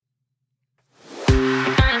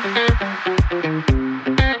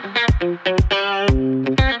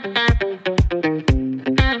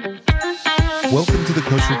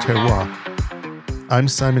terroir. I'm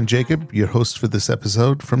Simon Jacob, your host for this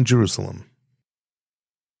episode from Jerusalem.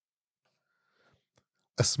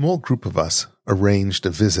 A small group of us arranged a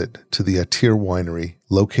visit to the Yatir Winery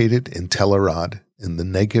located in Tel Arad in the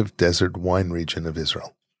Negev Desert wine region of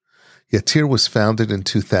Israel. Yatir was founded in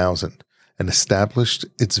 2000 and established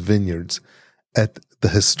its vineyards at the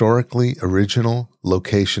historically original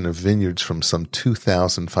location of vineyards from some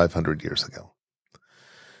 2,500 years ago.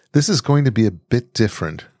 This is going to be a bit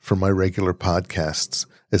different from my regular podcasts,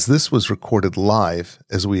 as this was recorded live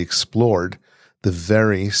as we explored the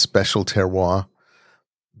very special terroir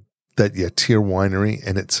that Yatir Winery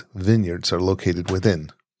and its vineyards are located within.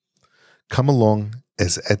 Come along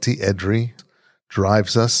as Edri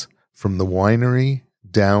drives us from the winery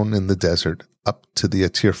down in the desert up to the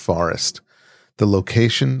Yatir forest, the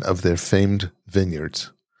location of their famed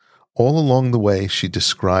vineyards. All along the way, she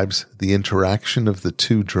describes the interaction of the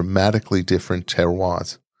two dramatically different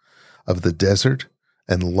terroirs of the desert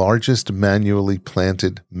and largest manually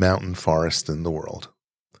planted mountain forest in the world.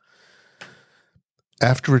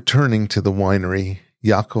 After returning to the winery,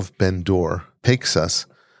 Yaakov Ben Dor takes us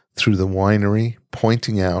through the winery,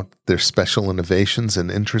 pointing out their special innovations and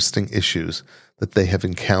interesting issues that they have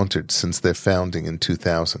encountered since their founding in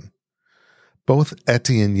 2000. Both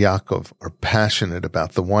Eti and Yaakov are passionate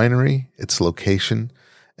about the winery, its location,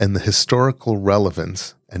 and the historical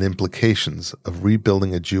relevance and implications of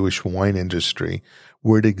rebuilding a Jewish wine industry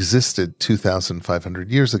where it existed 2,500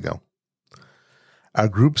 years ago. Our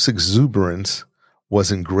group's exuberance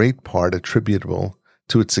was in great part attributable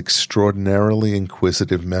to its extraordinarily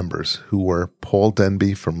inquisitive members, who were Paul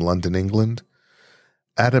Denby from London, England,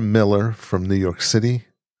 Adam Miller from New York City,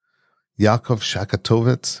 Yaakov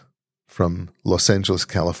Shakatovitz from Los Angeles,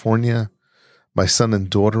 California, my son and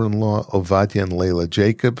daughter-in-law Ovadia and Layla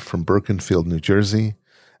Jacob from Birkenfield, New Jersey,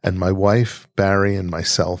 and my wife Barry and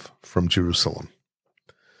myself from Jerusalem.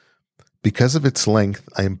 Because of its length,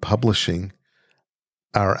 I am publishing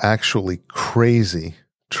our actually crazy,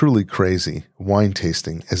 truly crazy wine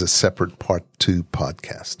tasting as a separate Part 2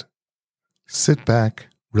 podcast. Sit back,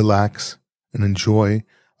 relax, and enjoy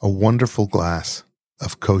a wonderful glass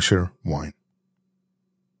of kosher wine.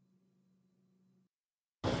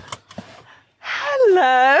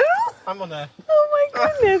 Hello. I'm on there. Oh my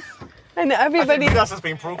goodness. And everybody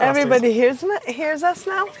hears us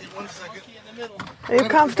now? 1 second. Are you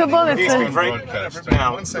comfortable? It's been very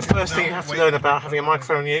now. The first thing you have to learn about having a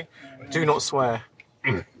microphone on you, do not swear.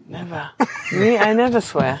 Never. Me, I never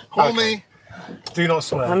swear. Hold me. Do not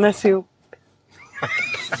swear. Unless you...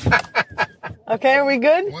 Okay, are we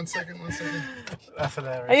good? 1 second. That's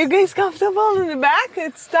hilarious. Are you guys comfortable in the back?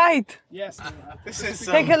 It's tight. Yes. This is...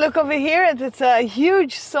 Take a look over here. It's a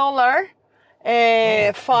huge solar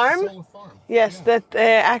farm. Yes, that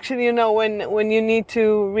actually, when you need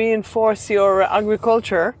to reinforce your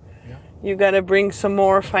agriculture, you got to bring some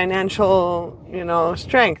more financial,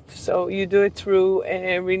 strength. So you do it through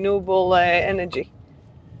renewable energy.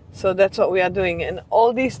 So that's what we are doing. And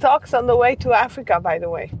all these talks on the way to Africa, by the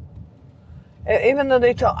way. Even though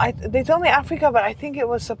they told me Africa, but I think it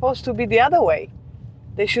was supposed to be the other way.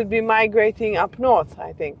 They should be migrating up north,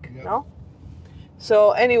 I think, no?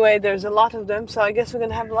 So anyway, there's a lot of them. So I guess we're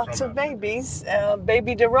going to have lots of babies.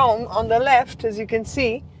 Baby Jerome on the left, as you can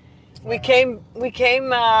see. We came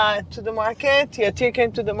to the market. Yatir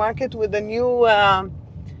came to the market with a new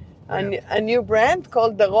brand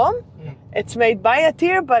called Darom. It's made by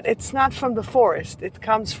Yatir, but it's not from the forest. It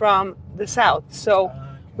comes from the south. So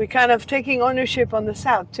we're kind of taking ownership on the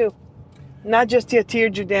south too. Not just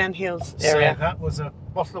Yatir, Judean Hills area. So that was a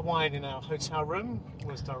bottle of wine in our hotel room.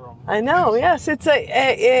 Was Darom. I know, yes. It's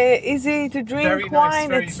a easy to drink very wine.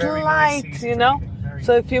 Nice, it's very light, nice,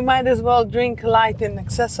 So if you might as well drink light and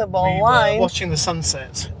accessible we wine. were watching the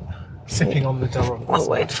sunset, sipping on the Darom. We'll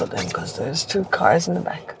wait for them because there's 2 cars in the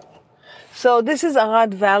back. So this is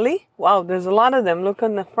Arad Valley. Wow, there's a lot of them. Look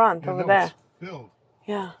on the front over there.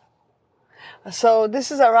 Yeah. So this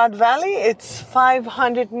is Arad Valley. It's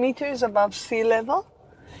 500 meters above sea level.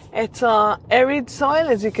 It's arid soil,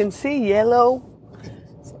 as you can see, yellow.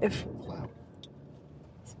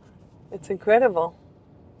 It's incredible.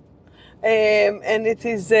 And it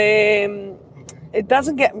is. It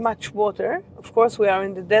doesn't get much water. Of course, we are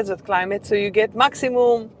in the desert climate, so you get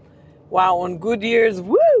maximum. Wow, on good years,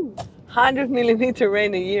 100 millimeter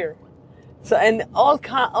rain a year. So and all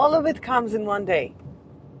of it comes in one day.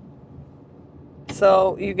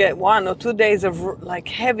 So you get 1 or 2 days of like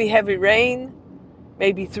heavy rain,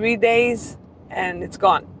 maybe 3 days, and it's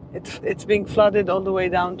gone. It's being flooded all the way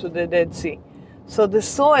down to the Dead Sea. So the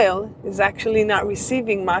soil is actually not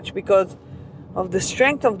receiving much because of the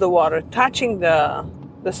strength of the water touching the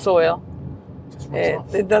the soil.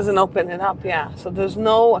 It doesn't open it up, yeah. So there's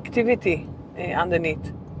no activity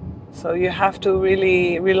underneath. So you have to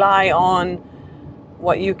really rely on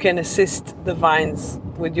what you can assist the vines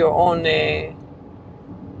with your own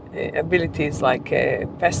abilities, like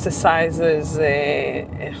pesticides,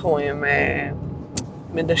 איך אומרים,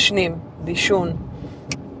 מדשנים, דישון.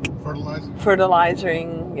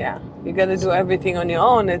 Fertilizing, yeah. You got to do everything on your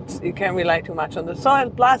own. You can't rely too much on the soil.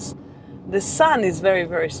 Plus, the sun is very,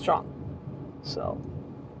 very strong. So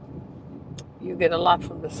you get a lot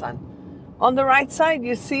from the sun. On the right side,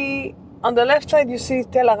 on the left side, you see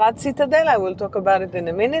Tel Arad Citadel. I will talk about it in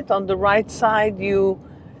a minute. On the right side, you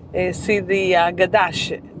see the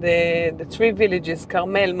Gadash, the three villages,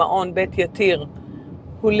 Carmel, Maon, Bet Yatir,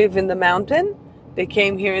 who live in the mountain. They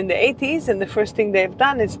came here in the 80s, and the first thing they've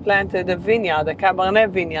done is planted a vineyard, a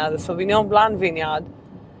Cabernet vineyard, a Sauvignon Blanc vineyard,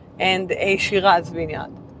 and a Shiraz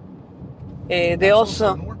vineyard. They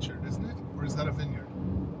also an orchard, isn't it? Or is that a vineyard?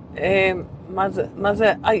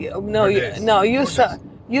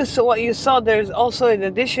 You saw what you saw. There's also an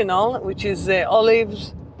additional, which is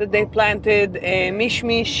olives that they planted,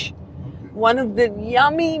 mishmish, one of the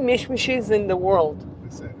yummy mishmishes in the world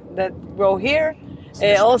that grow here.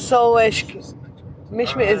 Also,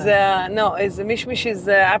 mishmish is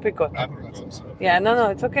apricot. Yeah, no,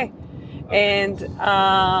 it's okay. And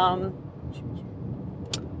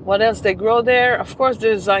what else they grow there? Of course,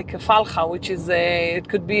 there's like a falcha, which is it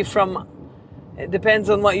could be from. It depends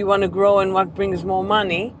on what you want to grow and what brings more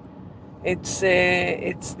money. It's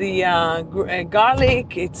the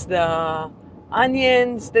garlic, it's the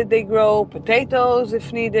onions that they grow, potatoes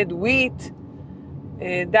if needed, wheat.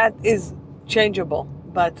 That is changeable,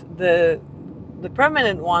 but the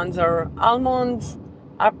permanent ones are almonds,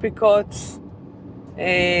 apricots,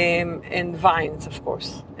 and vines, of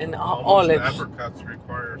course, and olives. And apricots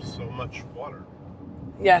require so much water.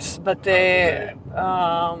 Yes, but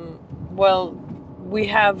we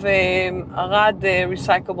have Arad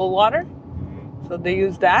recyclable water, so they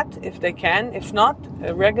use that if they can. If not,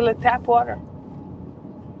 regular tap water.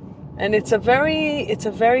 And it's a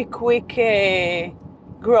very quick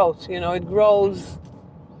growth. You know, it grows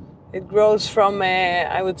from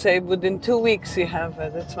I would say within 2 weeks you have.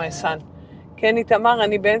 That's my son. כן, איתמר,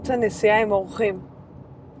 אני באמצע נסיעה עם אורחים.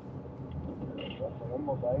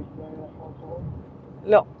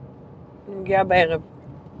 לא, אני מגיעה בערב.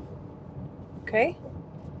 אוקיי?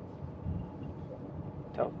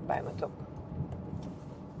 טוב, ביי מתוק.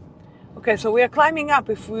 Okay, so we are climbing up.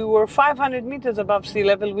 If we were 500 meters above sea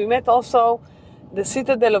level, we met also the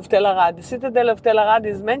citadel of Tel Arad. The citadel of Tel Arad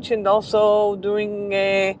is mentioned also during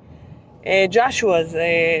Joshua's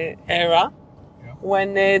era,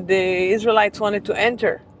 when the Israelites wanted to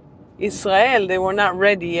enter Israel. They were not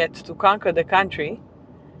ready yet to conquer the country.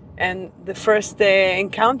 And the first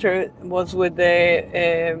encounter was with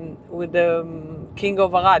the king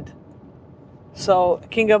of Arad. So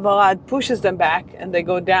King of Arad pushes them back, and they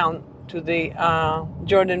go down to the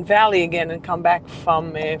Jordan Valley again and come back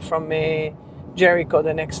from Jericho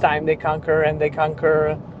the next time they conquer, and they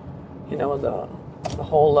conquer, the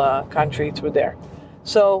whole country through there.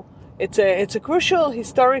 So it's a crucial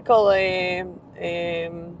historical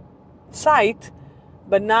site,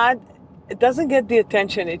 but it doesn't get the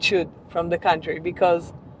attention it should from the country,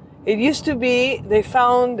 because it used to be, they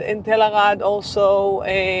found in Tel Arad also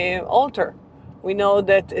an altar. We know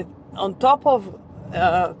that on top of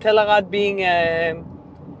Tel Arad being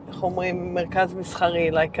מרכז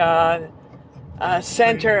מסחרי, like a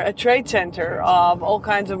trade center of all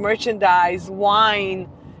kinds of merchandise, wine,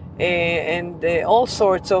 and all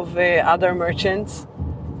sorts of other merchants.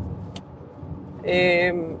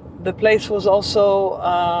 The place was also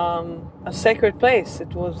a sacred place.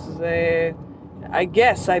 It was, I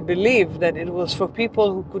believe that it was for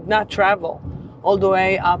people who could not travel all the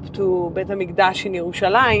way up to Bet HaMikdash in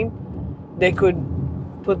Yerushalayim. They could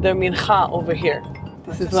put their mincha over here.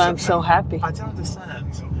 This is why I'm so happy. I don't understand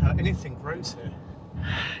how anything grows here.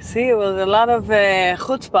 See, with a lot of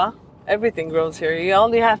chutzpah, everything grows here.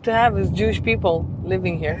 All you have to have is Jewish people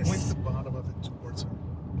living here. Point the bottom of it towards her. The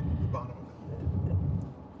bottom of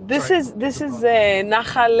it. This is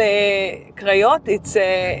Nachal Krayot. It's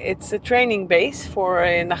a training base for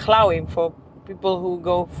Nachlawim, for people who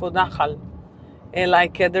go for Nachal.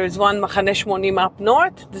 There is one Machane Shmonim up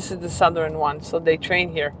north. This is the southern one, so they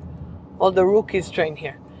train here. All the rookies train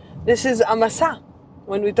here. This is Amasa.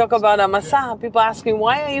 When we talk about Amasa, people ask me,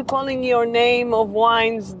 why are you calling your name of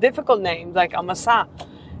wines difficult names like Amasa?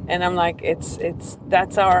 And I'm like,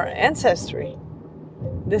 that's our ancestry.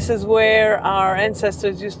 This is where our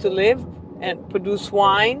ancestors used to live and produce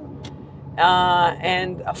wine.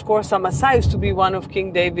 And of course, Amasa used to be one of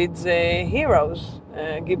King David's heroes,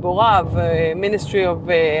 Giborav, Ministry of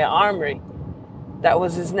Armory. That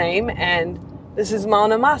was his name, and this is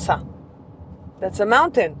Mount Amasa. That's a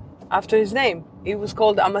mountain after his name. He was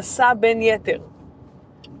called Amasa ben Yatir.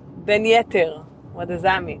 Ben Yatir, what does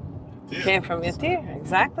that mean? He came from Yatir,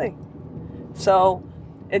 exactly. So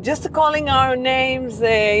just calling our names,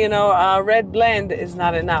 a red blend is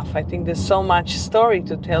not enough. I think there's so much story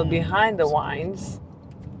to tell behind the wines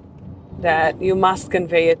that you must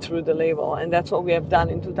convey it through the label. And that's what we have done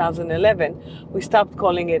in 2011. We stopped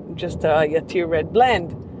calling it just a Yatir red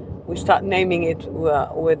blend. We start naming it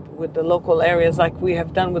with the local areas like we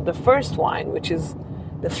have done with the first wine, which is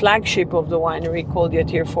the flagship of the winery called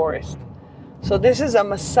Yatir Forest. So this is a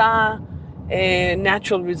Masa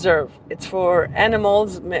natural reserve. It's for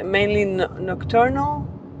animals, mainly nocturnal,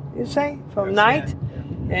 you say, from night?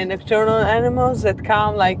 And nocturnal animals that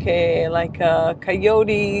come like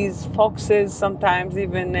coyotes, foxes, sometimes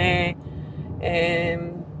even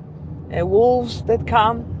wolves that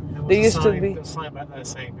come. There used to be. There's a sign back there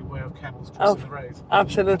saying beware of camels crossing the road.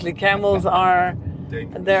 Absolutely, camels are.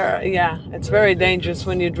 They're it's very dangerous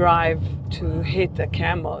when you drive to hit a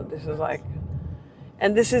camel. This is like,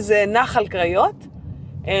 and this is Nachal Krayot,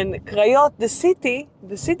 and Krayot, the city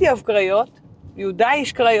of Krayot.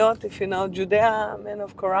 Yudaish Krayot, if you know Judea, man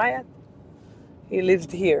of Korayat, he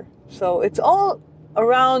lived here. So it's all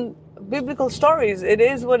around biblical stories. It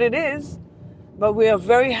is what it is, but we are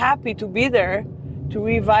very happy to be there to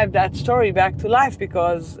revive that story back to life,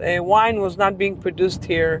 because wine was not being produced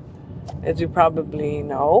here, as you probably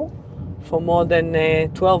know, for more than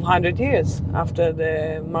 1,200 years after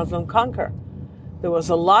the Muslim conquer. There was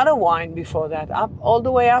a lot of wine before that, all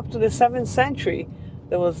the way up to the 7th century.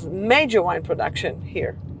 There was major wine production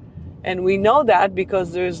here. And we know that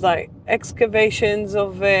because there's like excavations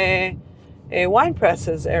of wine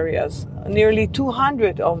presses areas. Nearly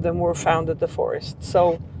 200 of them were found at the forest.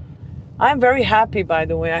 So I'm very happy, by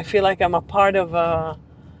the way. I feel like I'm a part of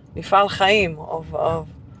Mifal Chaim, of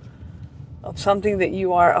something that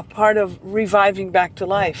you are a part of reviving back to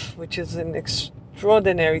life, which is an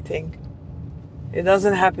extraordinary thing. It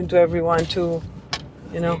doesn't happen to everyone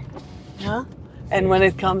Huh? And when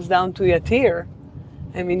it comes down to Yatir,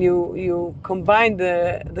 I mean, you combine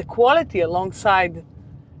the quality alongside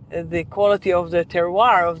the quality of the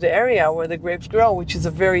terroir of the area where the grapes grow, which is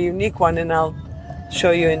a very unique one, and I'll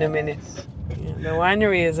show you in a minute. The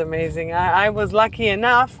winery is amazing. I was lucky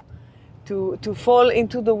enough to fall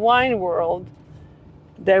into the wine world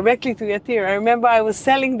directly to Yatir. I remember I was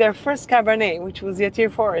selling their first Cabernet, which was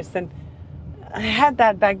Yatir Forest, and I had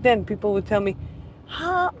that back then. People would tell me,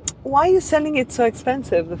 why are you selling it so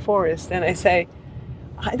expensive, the forest? And I say,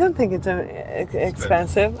 I don't think it's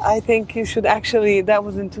expensive. I think you should actually, that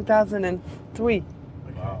was in 2003.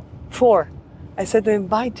 Wow. 4. I said to him,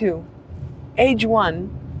 buy 2, age 1,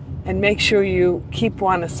 and make sure you keep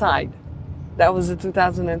 1 aside. That was the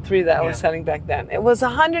 2003 that I was selling back then. It was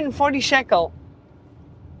 140 shekel.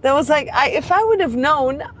 That was like, if I would have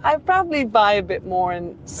known, I'd probably buy a bit more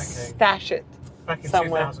and stash it. Back in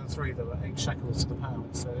somewhere. 2003, there were 8 shekels to the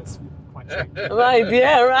pound, so it's quite cheap. Right,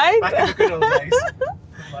 right? Back in the good old days,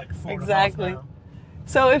 like 4 exactly.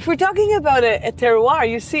 So if we're talking about a terroir,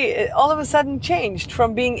 you see, it all of a sudden changed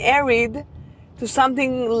from being arid to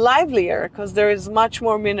something livelier, because there is much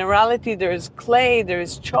more minerality, there is clay, there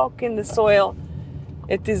is chalk in the soil.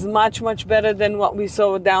 It is much, much better than what we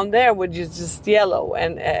saw down there, which is just yellow.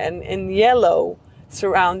 And in yellow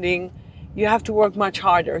surrounding, you have to work much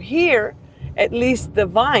harder. Here, at least the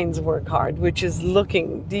vines work hard, which is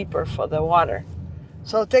looking deeper for the water.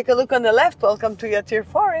 So take a look on the left. Welcome to Yatir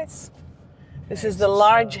Forest. This is the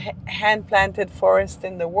large hand-planted forest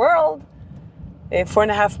in the world.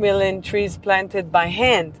 4.5 million trees planted by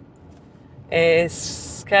hand,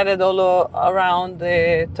 scattered all around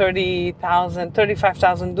 35,000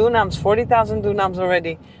 dunams, 40,000 dunams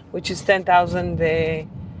already, which is 10,000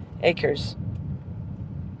 acres.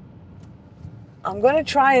 I'm going to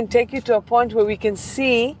try and take you to a point where we can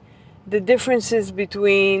see the differences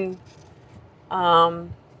between the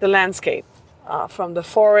landscape, from the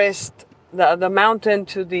forest, the mountain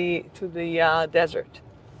to the desert,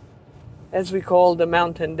 as we call the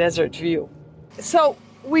mountain desert view. So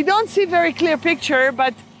we don't see very clear picture,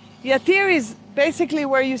 but Yatir is basically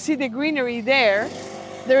where you see the greenery there.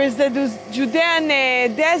 There is the Judean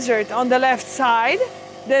desert on the left side.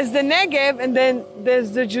 There's the Negev, and then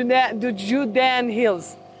there's the Judean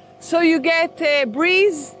hills. So you get a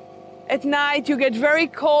breeze at night, you get very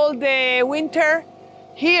cold winter.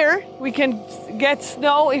 Here we can get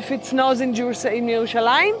snow if it snows in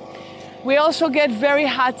Jerusalem. We also get very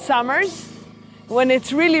hot summers. when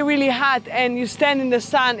it's really, really hot and you stand in the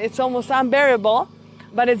sun, it's almost unbearable.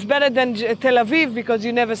 But it's better than Tel Aviv because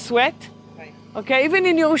you never sweat. Right. Okay, even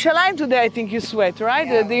in Yerushalayim today, I think you sweat, right?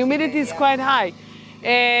 Yeah, the humidity is quite high.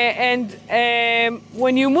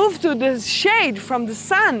 When you move to the shade from the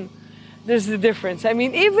sun, there's the difference. I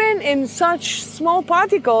mean, even in such small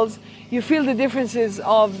particles, you feel the differences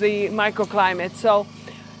of the microclimate. So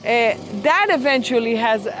that eventually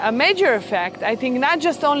has a major effect, I think, not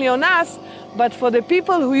just only on us, but for the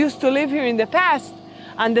people who used to live here in the past,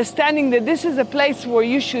 understanding that this is a place where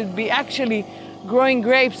you should be actually growing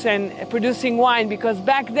grapes and producing wine, because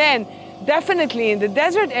back then, definitely in the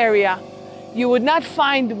desert area, you would not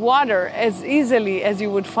find water as easily as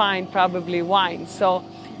you would find probably wine. So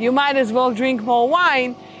you might as well drink more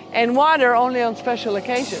wine and water only on special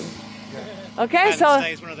occasions. Okay, and so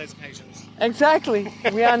today is one of those occasions. exactly,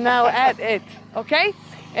 we are now at it. Okay,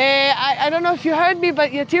 I don't know if you heard me,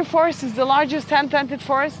 but Yatir Forest is the largest hand-planted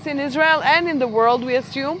forest in Israel and in the world, we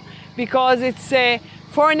assume, because it's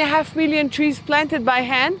 4.5 million trees planted by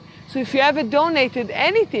hand. So if you ever donated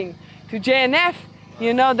anything to JNF,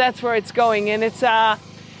 you know that's where it's going. And it's a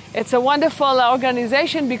wonderful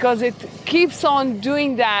organization because it keeps on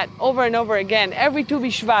doing that over and over again. Every Tu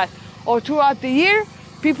B'Shvat or throughout the year,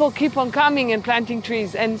 people keep on coming and planting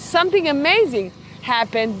trees. And something amazing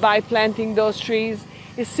happened by planting those trees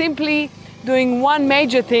is simply doing one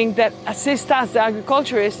major thing that assists us, the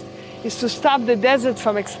agriculturists, is to stop the desert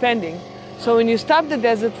from expanding. So when you stop the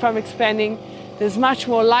desert from expanding, there's much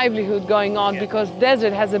more livelihood going on because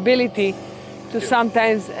desert has ability to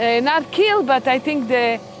sometimes not kill, but I think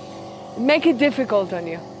make it difficult on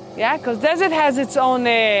you. Yeah, because desert has its own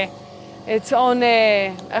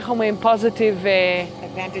positive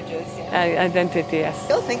Advantages. Yeah. identity. Yes.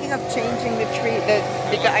 Still thinking of changing the tree.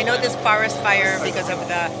 Because I know there's forest fire because of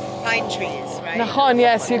the pine trees, right? Nachon,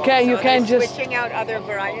 yes, you can they're just. switching out other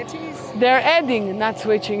varieties. They're adding, not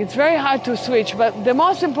switching. It's very hard to switch, but the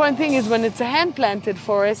most important thing is when it's a hand-planted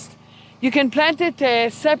forest, you can plant it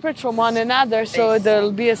separate from one another, so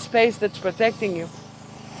there'll be a space that's protecting you.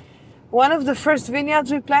 One of the first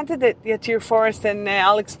vineyards we planted at Yatir Forest, and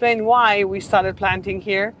I'll explain why we started planting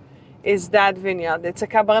here, is that vineyard. It's a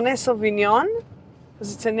Cabernet Sauvignon,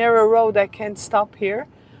 because it's a narrow road, I can't stop here,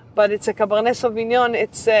 but it's a Cabernet Sauvignon.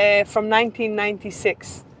 It's from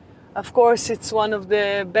 1996. Of course, it's one of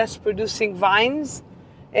the best producing vines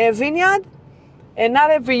vineyard. And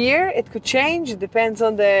not every year, it could change. It depends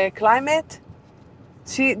on the climate.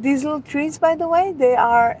 See, these little trees, by the way, they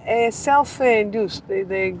are self-induced.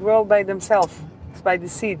 They grow by themselves. It's by the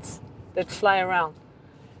seeds that fly around.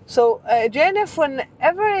 So JNF,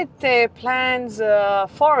 whenever it plans a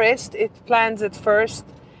forest, it plans it first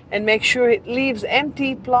and makes sure it leaves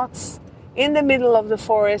empty plots in the middle of the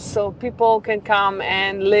forest so people can come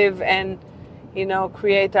and live and,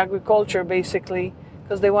 create agriculture, basically,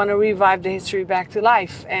 because they want to revive the history back to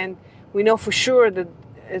life. And we know for sure that,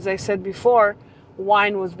 as I said before,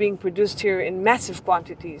 wine was being produced here in massive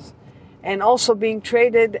quantities and also being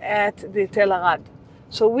traded at the Tel Arad.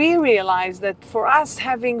 So we realized that for us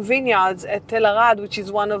having vineyards at Tel Arad, which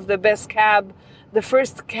is one of the best the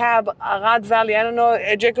first cab, Arad Valley, I don't know,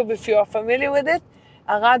 Jacob, if you are familiar with it,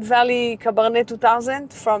 Arad Valley Cabernet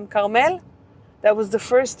 2000 from Carmel. That was the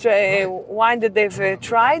first wine that they've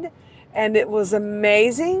tried. And it was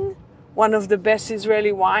amazing, one of the best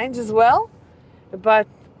Israeli wines as well. But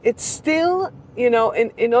it's still,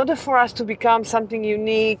 in order for us to become something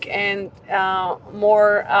unique and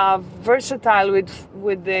more versatile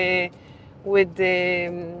with the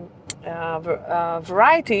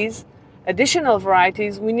varieties, additional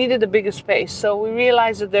varieties, we needed a bigger space. So we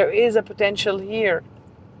realized that there is a potential here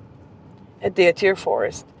at the Yatir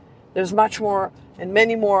Forest. There's much more and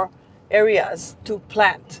many more areas to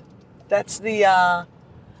plant. That's the,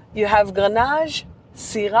 you have Grenache,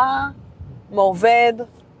 Syrah, Mourvèdre,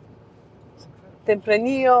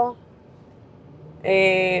 Tempranillo,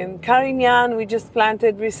 Carignan, we just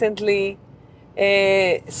planted recently,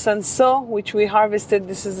 Sanso, which we harvested.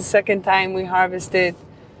 This is the second time we harvested.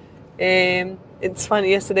 It's funny,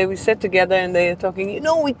 yesterday we sat together and they were talking,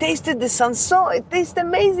 we tasted the Sanso, it tastes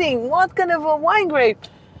amazing. What kind of a wine grape?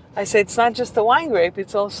 I said, it's not just a wine grape,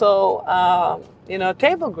 it's also, a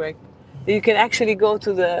table grape. You can actually go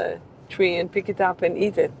to the tree and pick it up and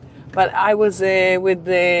eat it. But I was with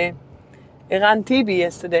the Eran Tibi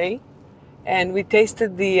yesterday, and we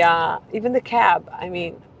tasted even the cab. I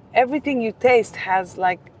mean, everything you taste has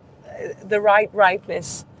the right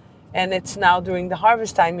ripeness, and it's now during the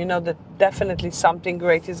harvest time. That definitely something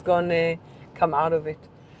great is going to come out of it.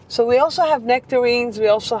 So we also have nectarines. We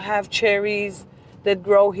also have cherries that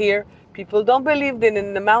grow here. People don't believe that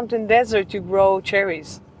in the mountain desert you grow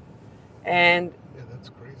cherries. And Yeah, that's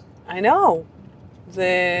crazy. I know.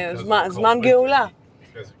 Because of the זמן cold גאולה. winter,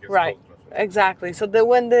 because it gets Right, cold enough. exactly. So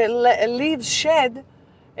when the leaves shed,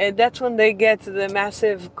 that's when they get the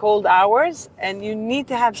massive cold hours, and you need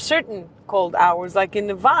to have certain cold hours. Like in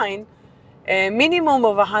the vine, a minimum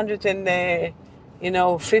of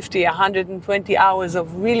 150, 120 hours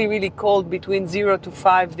of really, really cold between 0 to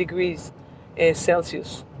 5 degrees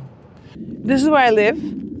Celsius. This is where I live,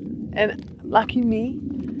 and lucky me,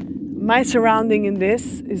 my surrounding in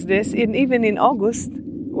this is this. And even in August,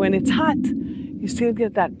 when it's hot, you still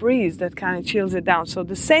get that breeze that kind of chills it down. So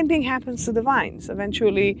the same thing happens to the vines.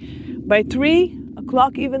 Eventually, by 3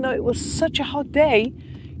 o'clock, even though it was such a hot day,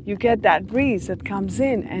 you get that breeze that comes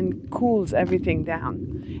in and cools everything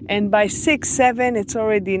down. And by 6, 7, it's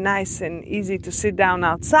already nice and easy to sit down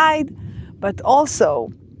outside. But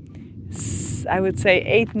also, I would say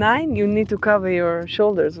 8, 9, you need to cover your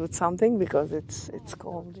shoulders with something because it's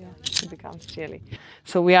cold. Yeah, it becomes chilly.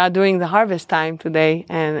 So we are doing the harvest time today,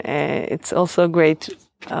 and it's also a great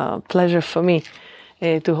pleasure for me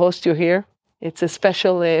to host you here. It's a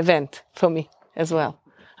special event for me as well.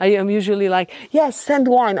 I am usually like, yes, send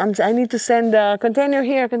wine. I need to send a container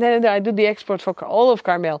here, a container there. I do the export for all of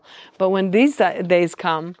Carmel. But when these days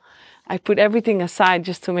come, I put everything aside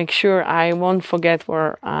just to make sure I won't forget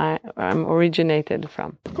where I'm originated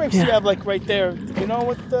from. Grapes you have like right there. You know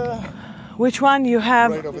what the... Which one you have?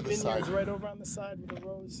 Right over The the side. vineyard's right over on the side with the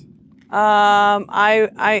rows.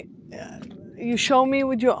 You show me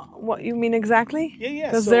what you mean exactly? Yeah.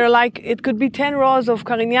 Because So, they're like, it could be 10 rows of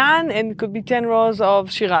Carignan and it could be 10 rows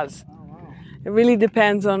of Shiraz. It really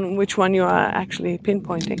depends on which one you are actually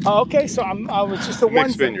pinpointing. oh, okay, so I was just the Mixed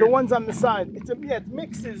ones vineyard. on the side.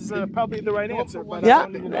 Mixed is probably the right answer. But Yeah, I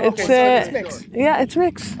don't even know. it's Okay, so it's mixed. yeah, it's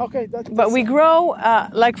mixed. Okay, But we grow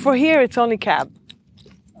like for here, it's only cab.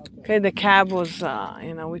 Okay, the cab was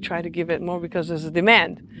we try to give it more because there's a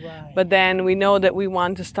demand. Right. But then we know that we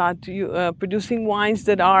want to start producing wines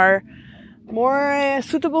that are more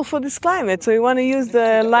suitable for this climate. So we want to use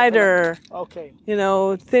the lighter, Okay.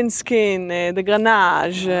 thin skin, the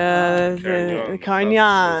Grenache, the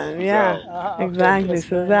Carignan. Yeah, okay, exactly. yes,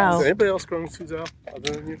 So very that. Is anybody else growing Suzal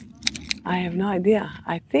other than you? I have no idea.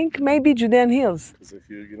 I think maybe Judean Hills. Because if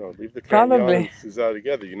you leave the Probably. Carignan and Suzal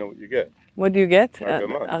together, you know what you get. What do you get?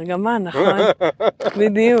 Argaman. Argaman, נכון.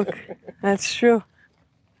 בדיוק. That's true.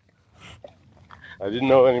 I didn't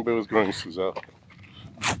know anybody was growing Suzal.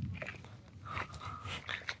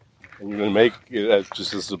 And you're going to make it as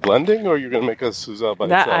just as a blending, or you're going to make a Suzal by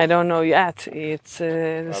That itself? I don't know yet. It's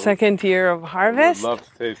the second year of I would harvest. love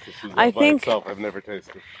to taste the Suzal I by think- itself. I've never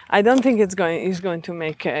tasted it. I don't think he's going to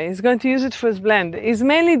make. He's going to use it for his blend. He's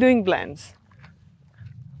mainly doing blends.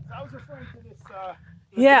 I was referring to this.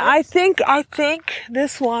 Yeah, I think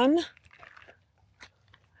this one.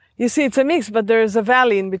 You see, it's a mix, but there is a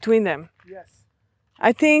valley in between them. Yes.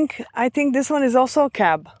 I think this one is also a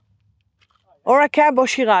cab, or a cab or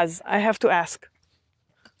Shiraz. I have to ask.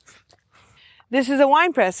 This is a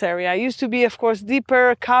wine press area. It used to be, of course,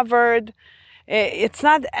 deeper, covered. It's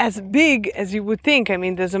not as big as you would think. I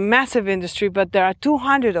mean, there's a massive industry, but there are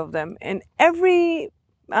 200 of them, and every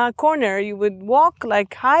corner you would walk,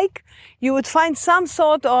 like hike, you would find some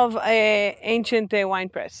sort of ancient wine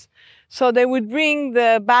press. So they would bring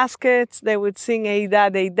the baskets, they would sing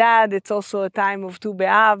Eidad, Eidad. It's also a time of Tu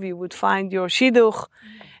B'Av. You would find your shidduch,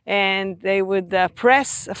 and they would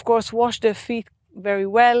press, of course, wash their feet very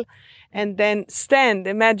well, and then stand.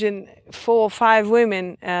 Imagine 4 or 5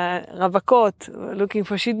 women, ravakot, looking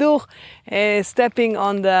for shidduch, stepping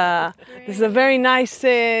on the. This is a very nice.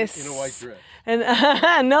 In a white dress.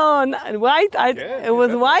 And no, white. It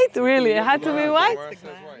was white, really. It had to be white.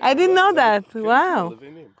 I didn't know that. Wow.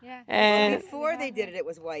 And Before they did it, it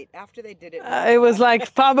was white. After they did it, it was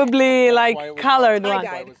like probably like colored one.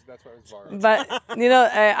 dyed. But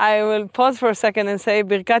I will pause for a second and say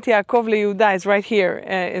Birkat Yaakov leYehuda is right here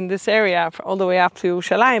in this area, all the way up to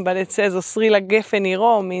Yerushalayim. But it says Osri lagefen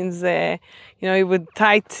iro means you would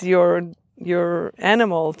tight your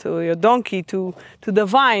animal to your donkey to the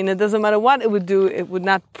vine. It doesn't matter what it would do; it would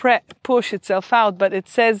not push itself out. But it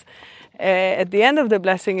says at the end of the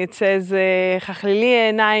blessing, it says Chachlili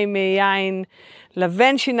einayim miyayin,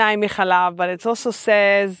 laven shinayim michalav. But it also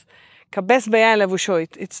says Kabes bayan levusho.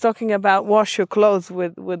 It's talking about wash your clothes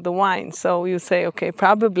with the wine. So you say, okay,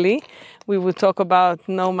 probably we would talk about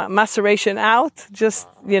no maceration out, just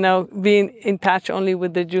being in touch only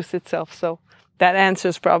with the juice itself. So that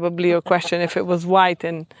answers probably your question if it was white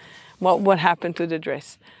and what happened to the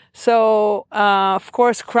dress. So, of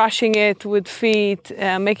course, crushing it with feet,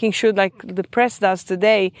 making sure, like the press does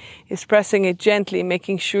today, is pressing it gently,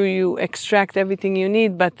 making sure you extract everything you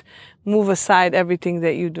need, but move aside everything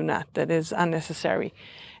that you do not, that is unnecessary.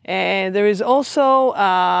 And there is also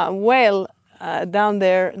a well down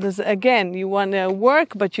there. Again, you want to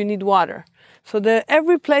work, but you need water. So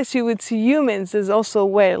every place you would see humans, there's also a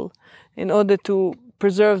well in order to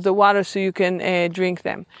preserve the water so you can drink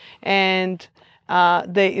them. And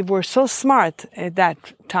they were so smart at that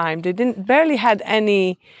time. They barely had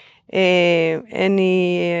any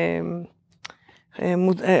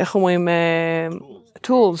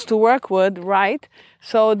tools to work with, right?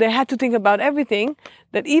 So they had to think about everything,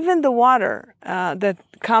 that even the water that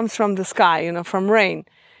comes from the sky, from rain,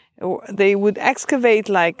 they would excavate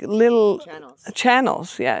like little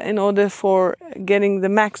channels, in order for getting to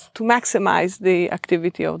maximize the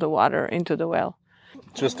activity of the water into the well.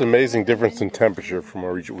 Just amazing difference in temperature from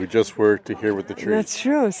where we just were to here with the trees. That's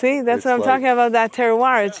true. See, that's what I'm talking about, that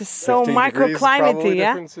terroir. It's just so microclimatey,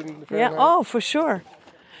 yeah? Oh, for sure.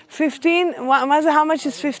 15, how much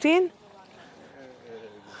is 15?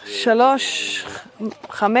 3,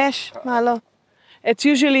 5 מעלות. It's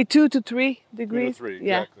usually 2 to 3 degrees. 2 to 3,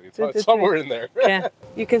 yeah. exactly. It's somewhere in there. Yeah.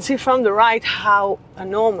 You can see from the right how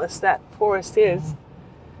enormous that forest is.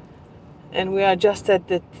 And we are just at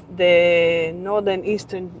the northern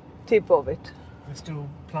eastern tip of it. They're still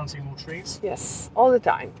planting more trees? Yes, all the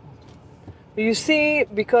time. You see,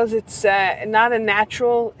 because it's not a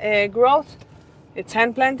natural growth, it's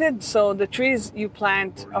hand planted, so the trees you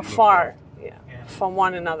plant are far from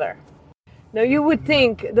one another. Now you would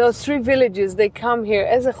think those 3 villages, they come here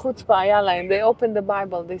as a chutzpah ayala, and they open the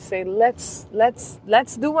Bible. They say, let's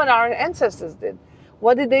do what our ancestors did.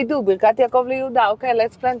 What did they do? Birkat Yaakov leYehuda. Okay,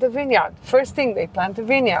 let's plant a vineyard. First thing, they plant a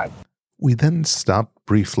vineyard. We then stopped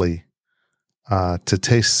briefly to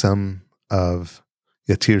taste some of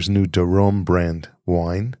Yatir's new Darom brand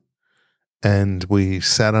wine, and we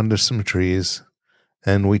sat under some trees,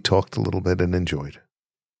 and we talked a little bit and enjoyed.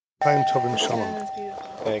 Chaim Tovim Shalom.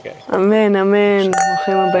 There you go. Amen, amen.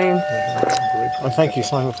 Bruchim הבאים. And thank you,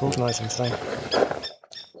 Simon, for organising today.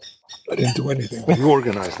 I didn't do anything. You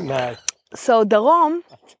organized it. No. So Darom,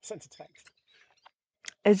 Sent a text.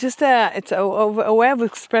 it's just a way of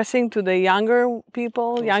expressing to the younger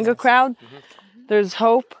people, younger crowd, there's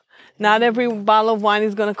hope. Not every bottle of wine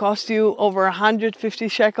is going to cost you over 150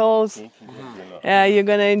 shekels. You're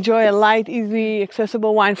going to enjoy a light, easy,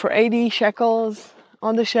 accessible wine for 80 shekels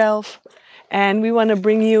on the shelf. And we want to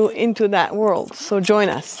bring you into that world. So join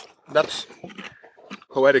us. That's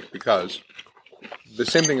poetic because the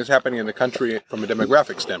same thing is happening in the country from a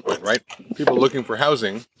demographic standpoint, right? People looking for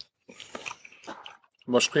housing.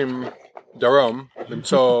 Moshkim Darom,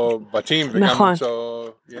 למצוא בתים וגם למצוא,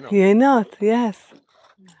 יינות, yes.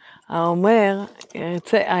 האומר,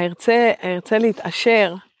 ארצה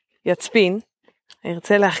להתעשר, יצפין,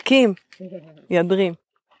 ארצה להחכים, ידרים.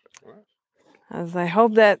 As I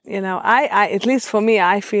hope that, I at least for me,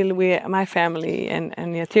 I feel my family and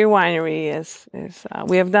Yatir Winery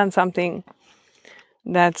we have done something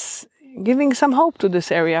that's giving some hope to this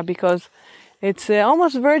area, because it's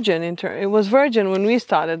almost virgin. It was virgin when we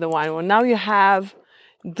started the wine. Well, now you have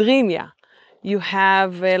Drimia, you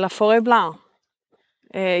have La Forêt Blanc,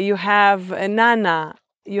 you have Nana,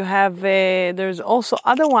 you have, there's also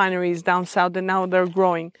other wineries down south that now they're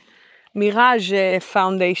growing. Mirage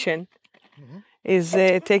Foundation is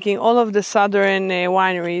taking all of the southern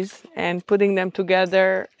wineries and putting them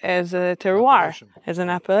together as a terroir, as an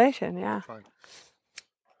appellation, yeah.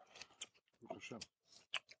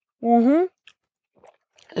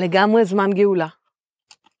 לגמרי זמן גאולה.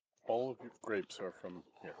 All of your grapes are from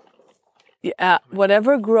here. Yeah,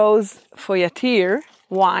 whatever grows for Yatir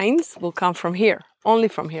wines will come from here, only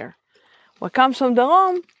from here. What comes from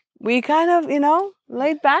Darom, we kind of,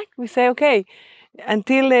 laid back. We say, okay,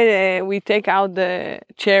 until we take out the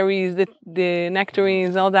cherries, the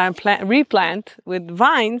nectarines, all that, and replant with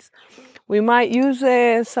vines, we might use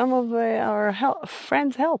some of our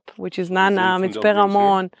friends' help, which is Nana, Mitzpe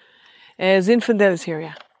Ramon, Zinfandel is here,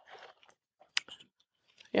 yeah.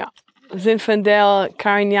 Yeah, Zinfandel,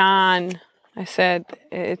 Carignan, I said,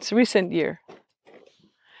 it's recent year.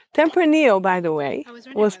 Tempranillo, by the way,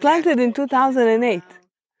 was planted in 2008.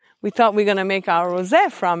 We thought we were going to make our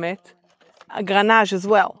rosé from it, a Grenache as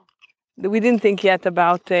well. We didn't think yet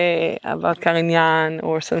about Carignan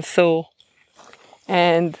or Sansour.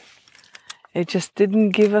 And it just didn't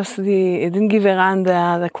give us it didn't give Eran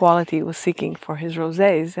the quality he was seeking for his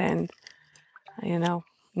rosés. And,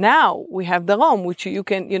 Now we have the Rome, which you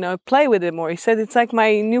can, play with it more. He said it's like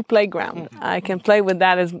my new playground. I can play with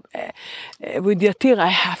that as with Yatir. I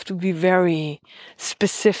have to be very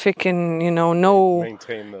specific and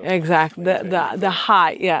Maintain the exact the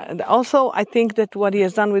high. Yeah. Also, I think that what he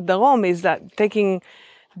has done with the Rome is that taking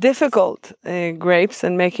difficult grapes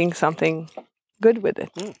and making something good with it.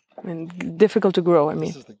 And difficult to grow. I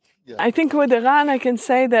mean, I think with Iran, I can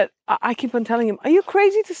say that I keep on telling him, "Are you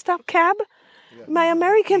crazy to stop cab?" My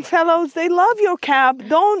American fellows, they love your cab.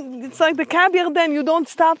 It's like the cab Yarden, you don't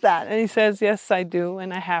stop that. And he says, yes, I do,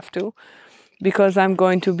 and I have to, because I'm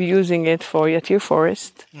going to be using it for Yatir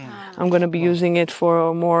Forest. I'm going to be using it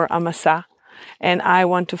for more Amasa. And I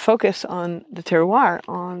want to focus on the terroir,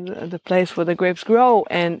 on the place where the grapes grow.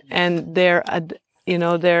 And I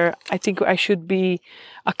think I should be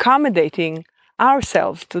accommodating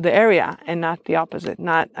ourselves to the area and not the opposite,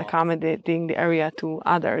 not accommodating the area to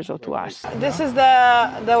others or to us. This is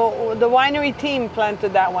the winery team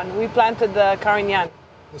planted that one. We planted the Carignan.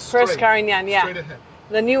 First Carignan, yeah. Straight ahead.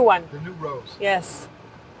 The new one. The new rose. Yes.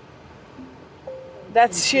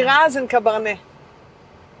 That's Shiraz and Cabernet.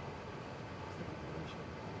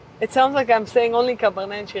 It sounds like I'm saying only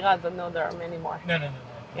Cabernet and Shiraz, but no, there are many more. No.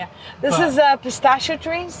 Yeah. This is pistachio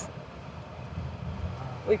trees.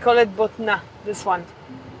 We call it botna, this one.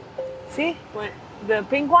 See? The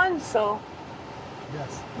pink one? So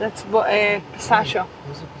Yes. that's pistachio.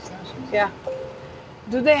 Those are pistachios. Yeah.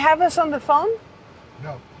 Do they have us on the phone?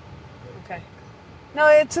 No. Okay. No,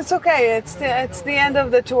 it's okay. It's the end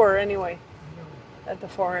of the tour anyway. At the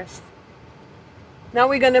forest. Now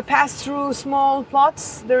we're gonna pass through small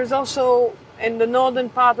plots. There's also in the northern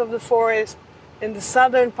part of the forest, in the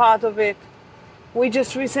southern part of it. We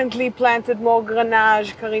just recently planted more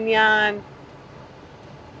Grenache, Carignan,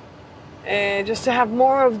 just to have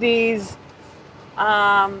more of these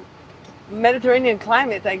Mediterranean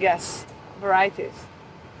climate, I guess, varieties.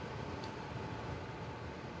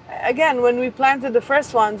 Again, when we planted the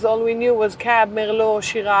first ones, all we knew was Cab, Merlot,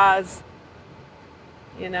 Shiraz,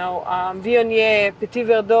 Viognier, Petit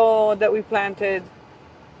Verdot that we planted.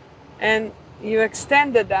 And you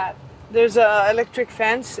extended that. There's an electric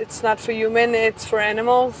fence. It's not for human, it's for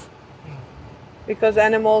animals. Because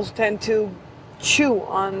animals tend to chew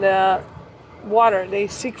on the water. They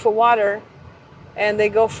seek for water and they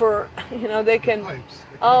go for, they can, Pipes.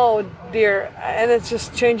 oh dear. And it's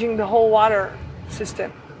just changing the whole water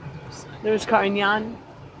system. There's Carignan.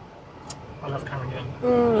 I love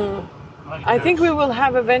Carignan. I think we will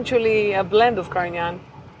have eventually a blend of Carignan.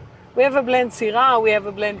 We have a blend Syrah, we have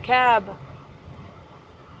a blend Cab.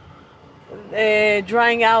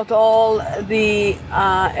 Drying out all the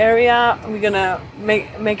area. We're gonna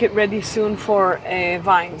make it ready soon for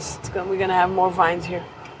vines. We're gonna have more vines here.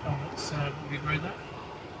 Oh, what's we grow that?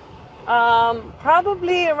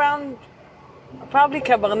 Probably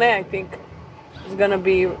Cabernet, I think, is gonna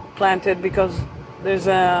be planted because there's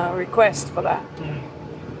a request for that.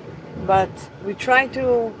 But we try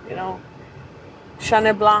to,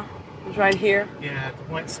 Chenin Blanc is right here. Yeah, the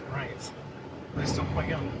whites are great. They're still quite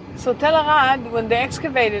young. So Tel Arad, when they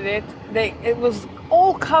excavated it, it was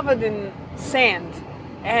all covered in sand.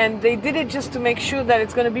 And they did it just to make sure that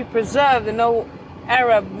it's going to be preserved and no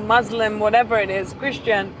Arab, Muslim, whatever it is,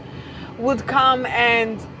 Christian, would come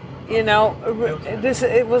and, it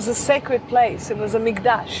was a sacred place. It was a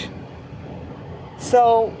mikdash.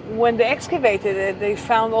 So when they excavated it, they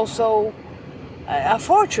found also a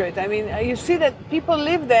fortress. I mean, you see that people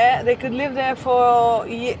live there. They could live there for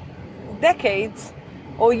decades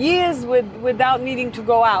or years without needing to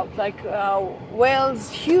go out, like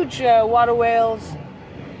whales, huge water whales,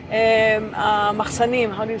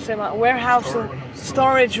 machsanim, how do you say, warehouse,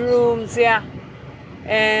 storage rooms, yeah.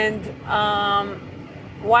 And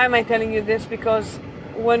why am I telling you this? Because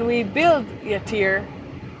when we built Yatir,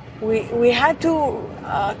 we had to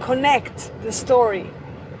connect the story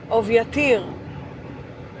of Yatir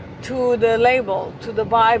to the label, to the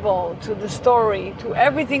Bible, to the story, to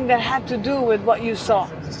everything that had to do with what you saw.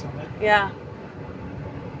 Yeah.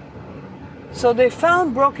 So they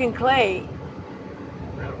found broken clay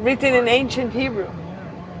written in ancient Hebrew.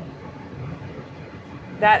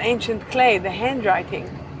 That ancient clay, the handwriting,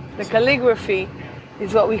 the calligraphy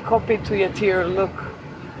is what we copied to Yatir look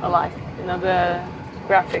alike, the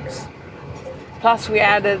graphics. Plus we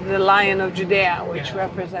added the Lion of Judea, which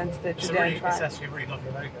represents the Judean tribe. It's actually a really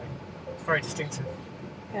lovely logo. It's very distinctive.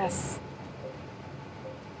 Yes.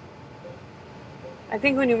 I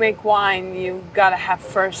think when you make wine, you gotta have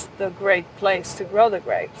first the great place to grow the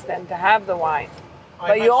grapes, then to have the wine.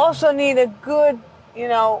 But you also need a good,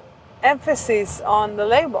 emphasis on the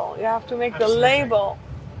label. You have to make the label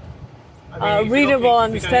readable,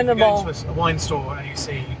 understandable. If you go to a wine store and you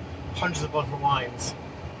see hundreds of bottles of wines,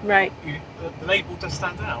 Right. the label does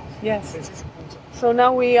stand out. Yes. It's important. So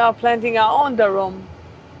now we are planting our own Darom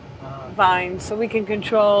vines, so we can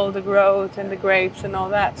control the growth and the grapes and all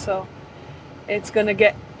that. So it's going to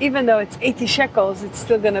get, even though it's 80 shekels, it's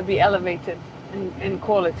still going to be elevated in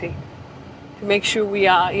quality. To make sure we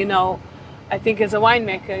are, I think as a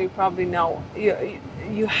winemaker, you probably know,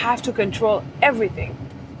 you have to control everything,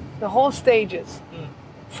 the whole stages,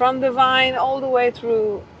 from the vine all the way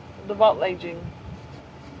through the bottle aging.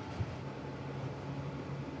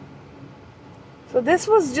 So this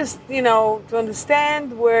was just, to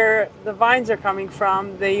understand where the vines are coming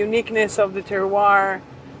from, the uniqueness of the terroir,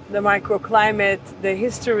 the microclimate, the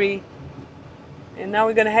history. And now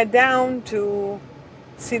we're going to head down to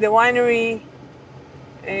see the winery,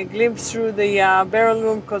 a glimpse through the barrel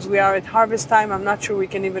room, because we are at harvest time. I'm not sure we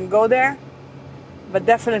can even go there, but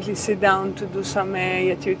definitely sit down to do some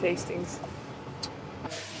Yatir tastings.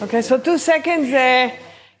 Okay, so 2 seconds,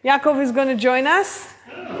 Yaakov is going to join us.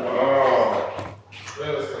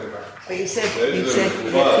 But you said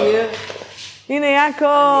Yatir. Hine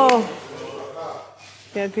Yaakov.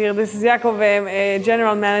 Yatir, this is Yaakov,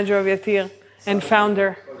 general manager of Yatir and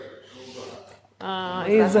founder.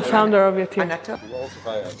 He's the founder of Yatir.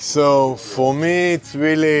 So for me, it's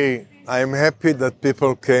really, I'm happy that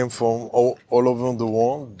people came from all over the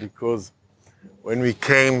world, because when we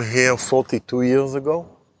came here 42 years ago,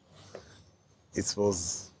 it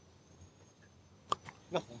was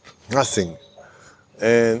nothing.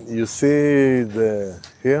 And you see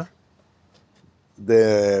here,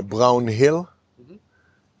 the brown hill,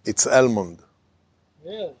 it's almond.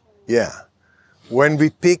 Yeah. Yeah. When we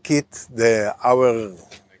pick it,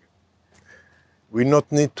 we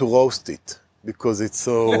not need to roast it because it's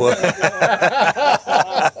so.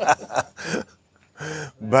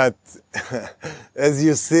 But as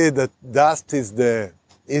you see, that dust is the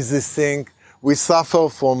easy thing. We suffer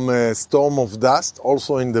from a storm of dust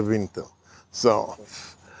also in the winter. So,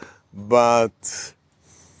 but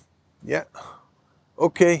yeah,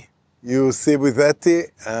 okay. You see with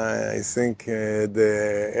Edri, I think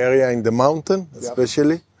the area in the mountain,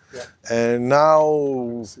 especially. Yeah. And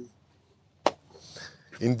now,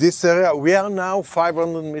 in this area, we are now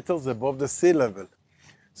 500 meters above the sea level.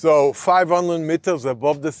 So 500 meters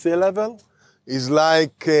above the sea level is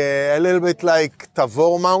like a little bit like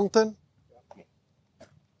Tavor Mountain.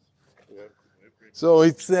 So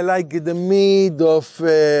it's like the mid of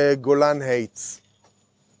Golan Heights.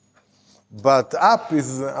 But up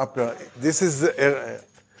is upper. This is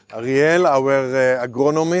Ariel, our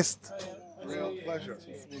agronomist. Real pleasure.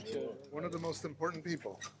 One of the most important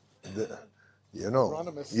people.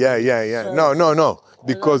 Agronomist. Yeah. No.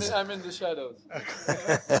 Because I'm in the shadows.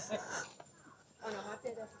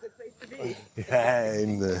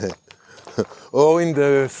 Yeah, or in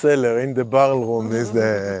the cellar, in the barrel room is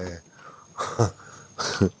the.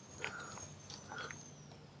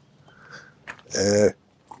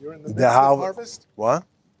 You're in the midst of harvest? What?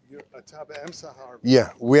 You're at Taba Emsa harvest. Yeah,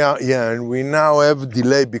 we are. Yeah, and we now have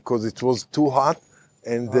delay because it was too hot,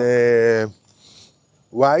 and the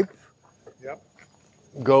wipe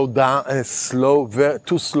go down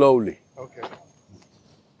too slowly. Okay.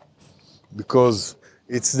 Because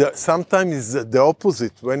sometimes it's the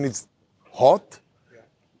opposite. When it's hot,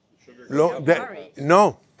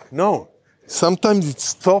 no. Sometimes it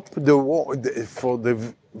stops for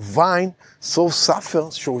the vine. So suffer,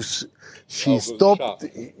 she stopped,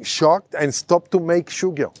 shocked, and stopped to make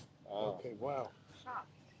sugar. Okay. Wow.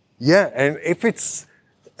 Yeah, and if it's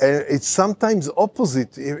sometimes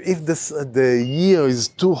opposite. If the year is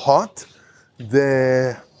too hot,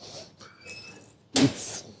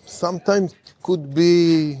 it's sometimes could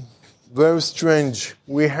be very strange.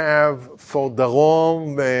 We have for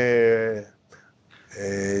Darom,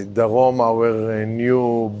 our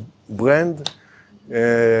new brand.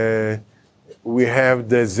 We have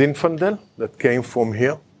the Zinfandel that came from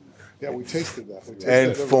here. Yeah, we tasted that.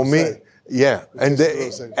 And for me, yeah, and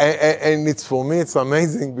it's for me, it's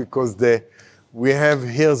amazing because we have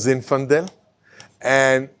here Zinfandel,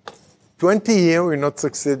 and 20 years we not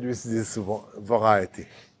succeed with this variety.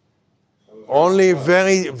 Only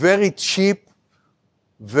very cheap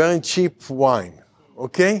wine,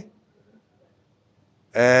 okay?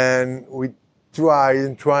 And we try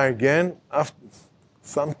and try again.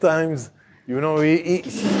 Sometimes, the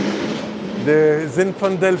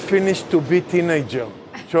Zinfandel finished to be teenager.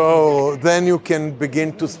 So then you can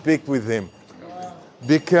begin to speak with him.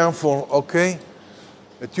 Be careful, okay?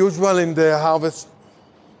 As usual in the harvest,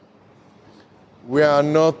 we are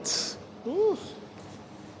not...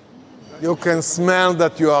 You can smell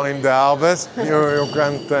that you are in the harvest. You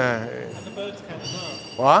can't. And the birds come as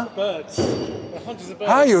well. What? Birds. The hunters of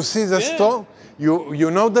birds. Ah, you see the storm?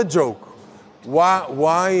 You know the joke.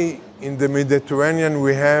 Why in the Mediterranean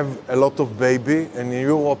we have a lot of baby and in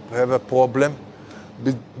Europe have a problem?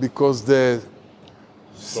 Because the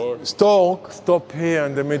stork stop here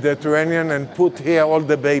in the Mediterranean and put here all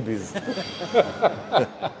the babies.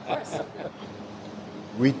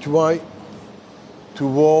 We try to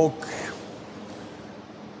work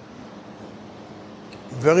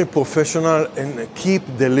very professional and keep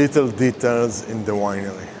the little details in the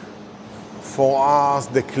winery. For us,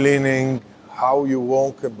 the cleaning, how you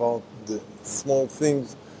work about the small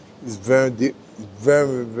things is very,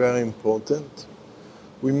 very important.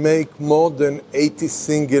 We make more than 80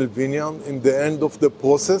 single vineyards. In the end of the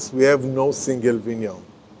process, we have no single vineyard.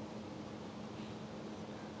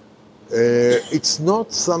 It's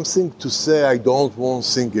not something to say I don't want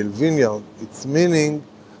single vineyard. It's meaning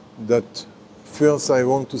that first I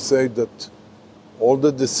want to say that all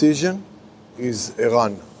the decision is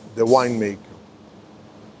Eran, the winemaker.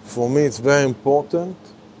 For me, it's very important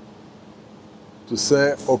to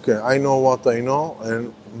say, okay, I know what I know,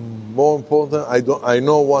 and more important, I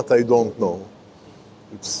know what I don't know.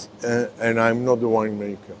 And I'm not the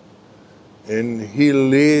winemaker. And he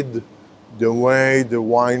lead the way the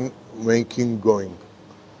winemaking going.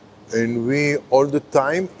 And we all the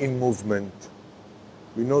time in movement.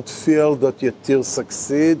 We not feel that Yatir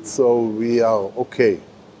succeed, so we are okay.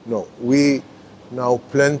 No, we now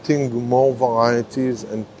planting more varieties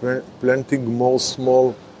and planting more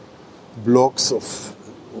small blocks of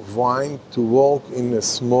wine to work in a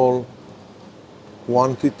small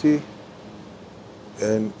quantity,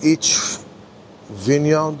 and each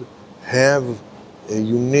vineyard have a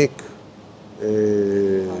unique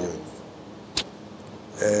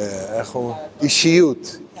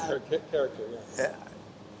אישיות,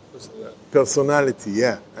 personality,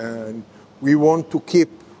 yeah, and we want to keep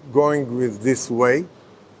going with this way.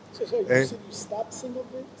 So you said you stopped single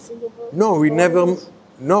bird? No, we never.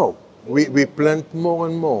 No, we plant more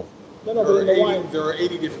and more. No, but in the wine. There are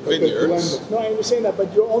 80 different vineyards. No, I understand that,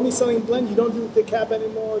 but you're only selling blend. You don't do the Cab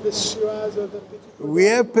anymore, the Shiraz or the Petit Verdot? We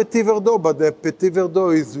have Petit Verdot, but the Petit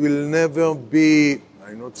Verdot will never be.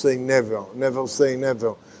 I'm not saying never say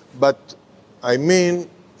never, but I mean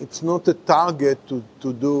it's not a target to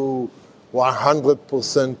do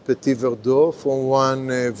 100% Petit Verdot from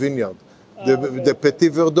one vineyard. The Petit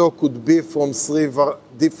Verdot could be from three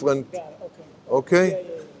different. Got it, okay. Okay.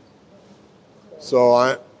 Yeah.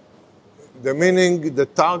 So the meaning, the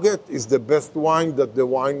target is the best wine that the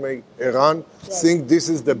winemaker Eran think this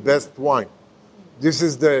is the best wine. This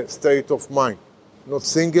is the state of mind. Not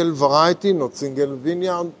single variety, not single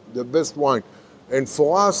vineyard, the best wine. And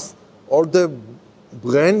for us, all the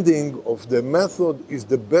branding of the method is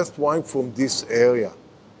the best wine from this area.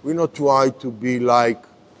 We not try to be like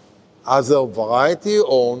other variety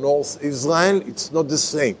or North Israel. It's not the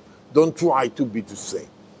same. Don't try to be the same.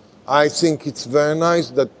 I think it's very nice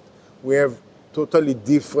that we have totally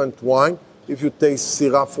different wine. If you taste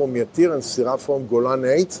Syrah from Yatir and Syrah from Golan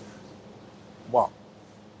Heights, wow,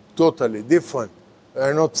 totally different.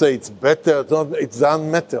 I not say it's better, it doesn't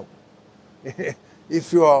matter.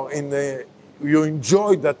 If you are you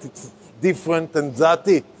enjoy that it's different and that's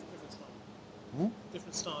it.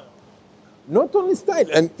 Different style. Not only style,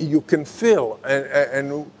 and you can feel,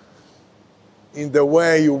 and in the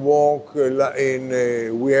way you walk,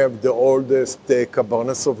 we have the oldest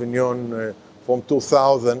Cabernet Sauvignon from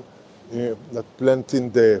 2000 that plant in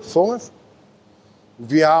the forest.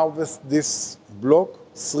 We harvest this block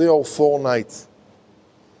 3 or 4 nights.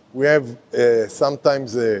 We have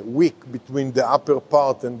sometimes a week between the upper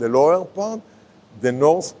part and the lower part, the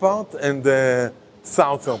north part and the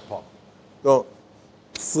southern part. So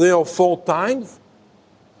 3 or 4 times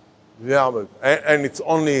we harvest, and it's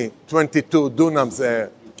only 22 dunams. You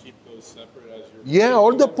keep those separate as you're... Yeah,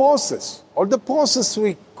 all the process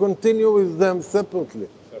we continue with them separately.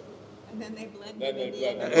 And then they blend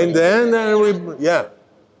And then yeah.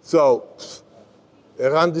 So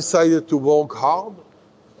Eran decided to work hard.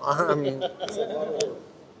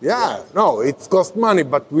 Yeah, no, it costs money,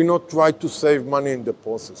 but we not try to save money in the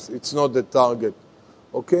process. It's not the target,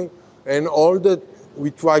 okay? And all that, we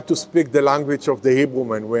try to speak the language of the Hebrew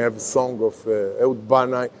man. We have a song of Ehud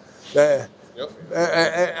Banai.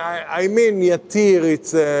 I mean, Yatir,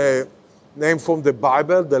 it's a name from the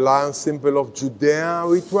Bible, the lion symbol of Judea.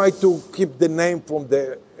 We try to keep the name from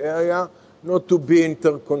the area, not to be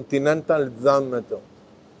intercontinental, it doesn't matter.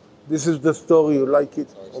 This is the story, you like it?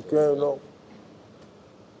 Okay, no?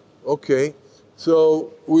 Okay,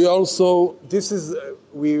 so we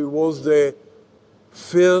we was the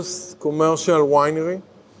first commercial winery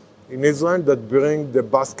in Israel that bring the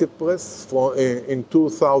basket press in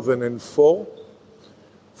 2004.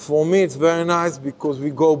 For me, it's very nice because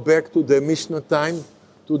we go back to the Mishnah time,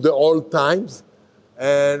 to the old times,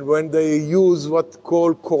 and when they use what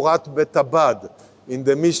called korat betabad in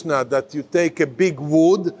the Mishnah, that you take a big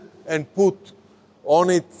wood and put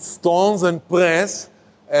on it stones and press.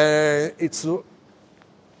 It's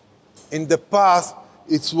in the past,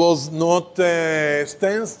 it was not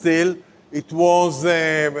standstill. It was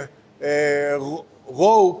a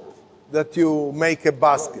rope that you make a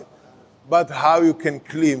basket. But how you can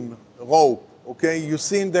clean rope, okay? You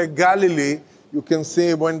see in the Galilee, you can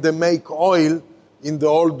see when they make oil in the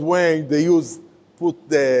old way, they put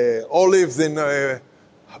the olives in,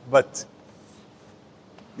 but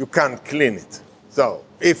you can't clean it. So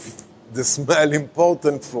if the smell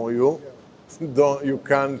important for you, you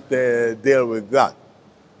can't deal with that,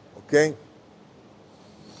 okay?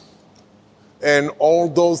 And all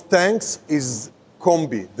those tanks is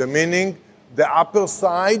combi, the meaning the upper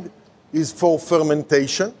side is for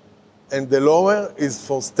fermentation and the lower is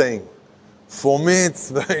for staying. For me,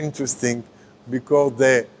 it's very interesting because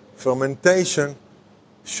the fermentation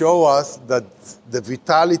show us that the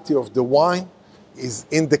vitality of the wine is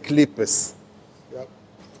in the clippers. Yep.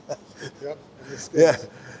 Yep. Yeah.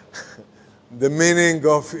 The meaning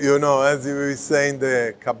of, as you were saying,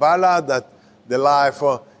 the Kabbalah, that the life,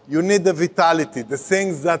 you need the vitality, the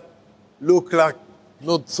things that look like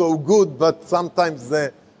not so good, but sometimes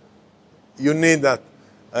you need that.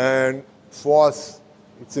 And for us,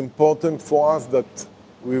 it's important for us that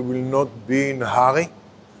we will not be in a hurry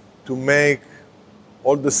to make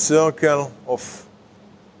all the circle of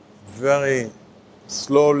very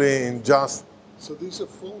slowly and just. So these are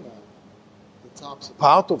full now, the tops of them.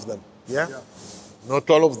 Part of them, yeah? Not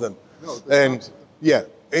all of them. No, the tops of them. Yeah,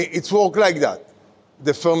 it's work like that.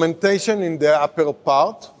 The fermentation in the upper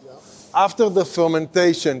part. Yeah. After the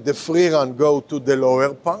fermentation, the free run go to the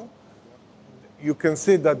lower part. You can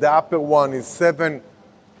see that the upper one is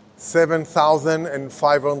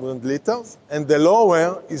 7,500 liters, and the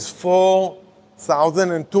lower is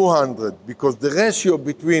 4,200, because the ratio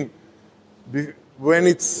between when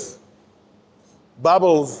it's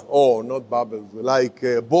bubbles, or not bubbles, like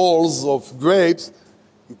balls of grapes,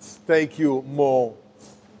 it take you more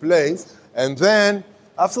place. And then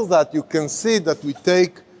after that, you can see that we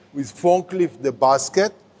take with forklift the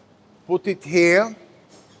basket, put it here,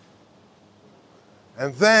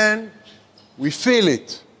 and then we fill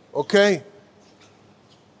it, okay?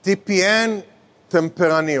 TPN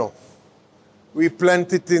Tempranillo. We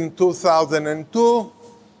planted in 2002.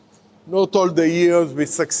 Not all the years we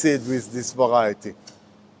succeed with this variety.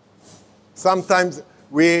 Sometimes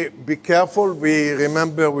we be careful. We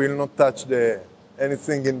remember we'll not touch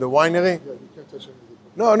anything in the winery. Yeah, you can't touch anything.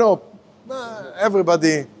 No.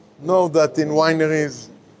 Everybody know that in wineries,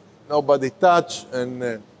 nobody touch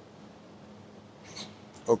and.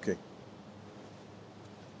 Okay.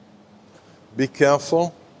 Be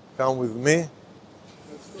careful. Come with me.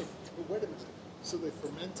 That's good. But wait a minute. So they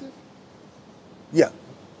ferment it? Yeah.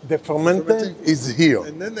 The fermented Fermenting? is here.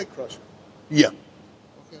 And then they crush it. Yeah.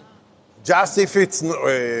 Okay. Just if it's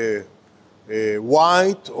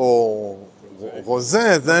white or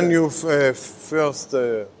rosé, then you first.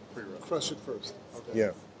 Crush it first. Okay.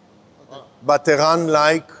 Yeah. But they run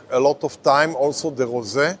like a lot of time. Also the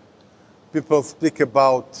rosé. People speak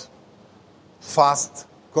about fast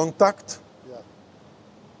contact. Yeah.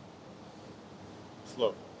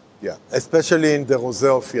 Slow. Yeah, especially in the rosé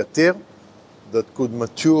of Yatir, that could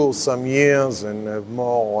mature some years and have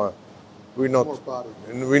more. More body.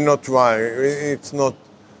 We're not trying. It's not.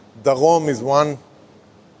 Darom is one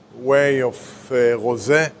way of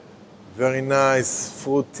rosé, very nice,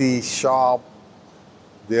 fruity, sharp.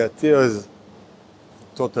 The Yatir is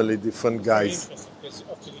totally different, guys. Interesting, because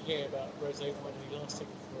often you hear about rosé wine only lasting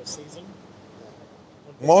for a season.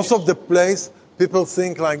 Most of the place, people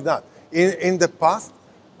think like that. In the past,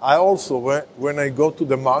 I also, when I go to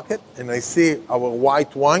the market and I see our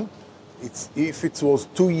white wine, if it was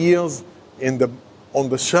 2 years on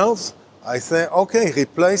the shelves, I say, okay,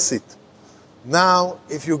 replace it. Now,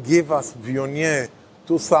 if you give us Viognier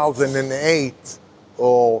 2008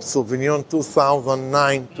 or Sauvignon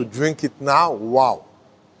 2009 to drink it now, wow.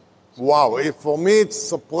 Wow, for me it's a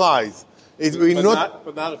surprise. But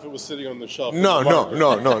not if it was sitting on the shelf. No.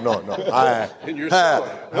 In your store.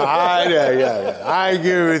 I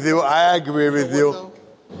agree with you.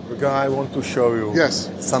 Because I want to show you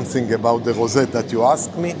something about the rosé that you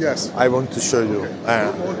asked me. Yes. I want to show you.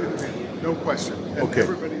 No question. And Okay.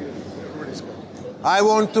 everybody's good. I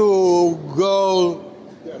want to go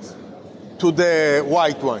to the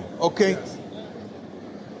white wine. Okay.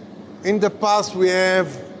 In the past, we have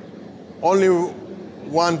only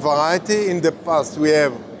one variety. In the past, we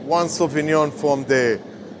have one Sauvignon from the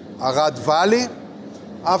Arad Valley.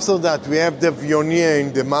 After that, we have the Viognier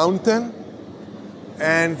in the mountain.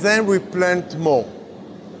 And then we plant more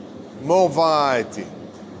variety.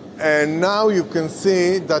 And now you can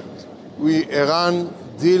see that we ran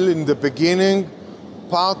deal in the beginning,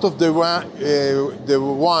 part of the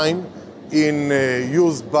wine in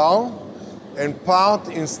used barrel and part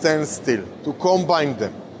in stainless steel, to combine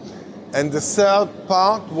them. And the third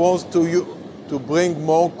part was to bring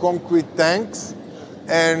more concrete tanks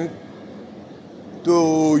and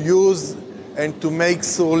to use and to make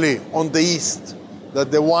surly on the east,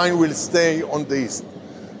 that the wine will stay on the east.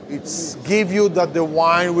 It's give you that the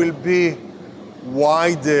wine will be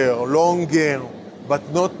wider, longer,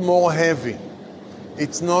 but not more heavy.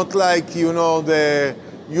 It's not like, they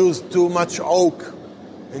use too much oak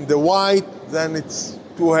in the white, then it's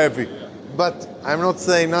too heavy. But I'm not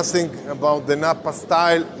saying nothing about the Napa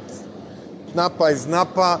style. Napa is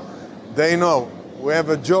Napa. They know. We have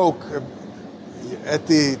a joke.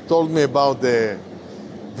 Eti told me about the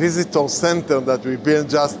visitor center that we built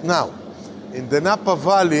just now. In the Napa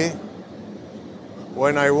Valley,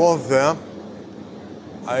 when I was there,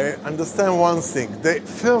 I understand one thing.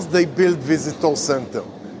 First, they build visitor center.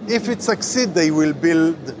 If it succeeds, they will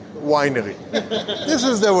build winery. This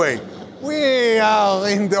is the way. We are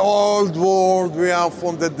in the old world. We are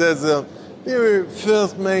from the desert. We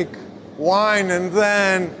first make wine, and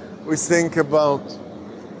then we think about,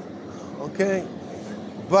 okay?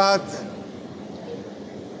 But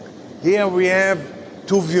here we have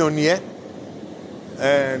two Viognier,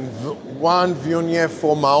 and one Viognier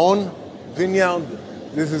from my own vineyard.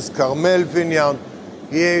 This is Carmel vineyard.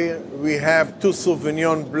 Here we have two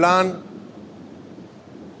Sauvignon Blanc.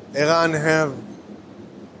 Iran have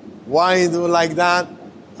why do like that?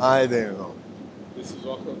 I don't know. This is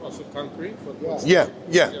also concrete? Yeah.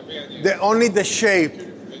 Only the shape,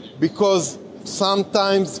 because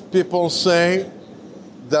sometimes people say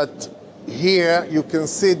that here you can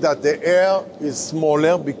see that the air is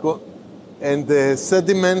smaller and the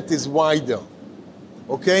sediment is wider.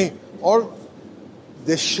 Okay? All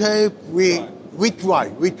the shape we try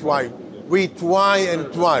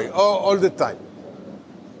and try all the time.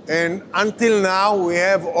 And until now, we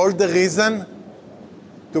have all the reason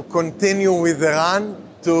to continue with the run,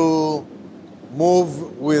 to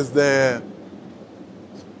move with the,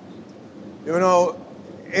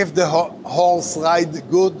 if the horse rides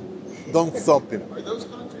good, don't stop him. Are those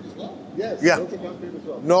concrete as well? Yes, Yeah. those are concrete as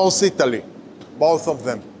well. North Italy, both of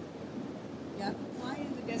them. Yeah. Why are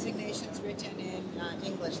the designations written in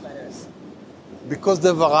English letters? Because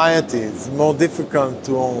the variety is more difficult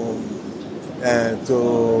to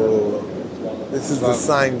this is the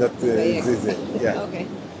sign that is easy. Yeah. Okay.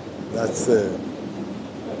 That's.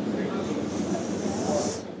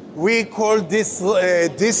 We call this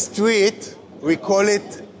street. We call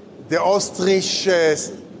it the Ostrich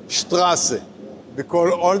Straße,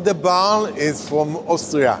 because all the barn is from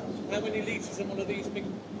Austria. How many litres in one of these big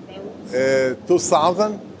barrels?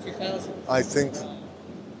 2,000, 2,000. I think.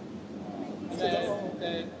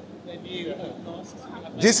 They're new casks.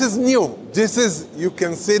 This is new. This is, you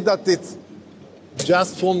can see that it's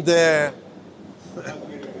just from the.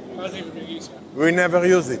 How's it been used? We never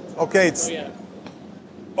use it. Okay, it's. Oh, yeah.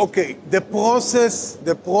 Okay, the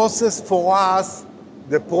process for us,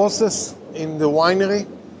 the process in the winery,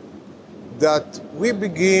 that we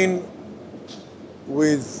begin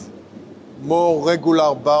with more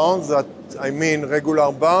regular barns,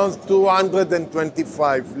 regular barns,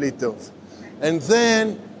 225 liters. And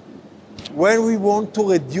then when we want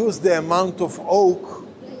to reduce the amount of oak,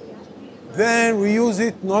 then we use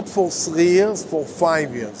it not for 3 years, for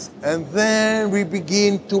 5 years. And then we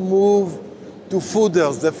begin to move to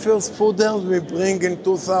foeders. The first foeders we bring in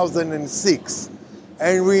 2006.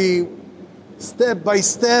 And we, step by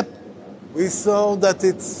step, we saw that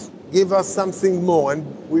it's give us something more. And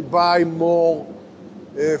we buy more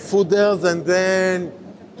foeders, and then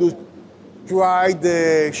to try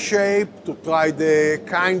the shape, to try the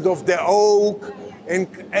kind of the oak. And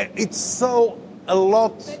it's so a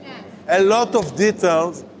lot of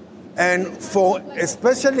details. And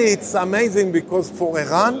especially it's amazing because for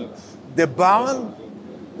Iran, the barn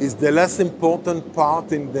is the less important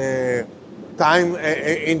part in the time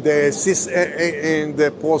in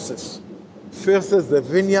the process. First is the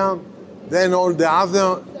vineyard, then all the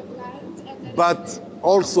other. But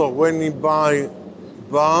also when you buy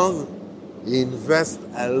barns, he invests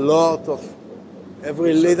a lot of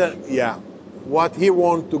every little. Yeah, what he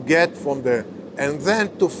wants to get from the and then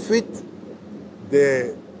to fit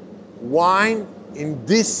the wine in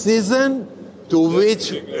this season to which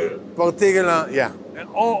particular, yeah. And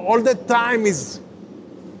all the time is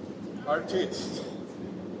Artist.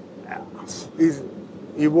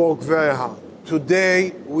 he worked very hard.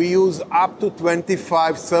 Today we use up to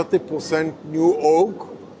 25-30% new oak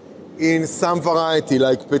in some variety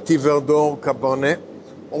like Petit Verdot, Cabernet.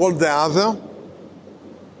 All the other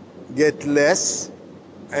get less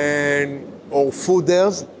or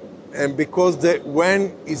fooders, and because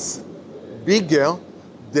when it's bigger,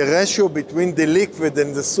 the ratio between the liquid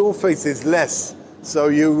and the surface is less. So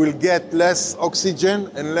you will get less oxygen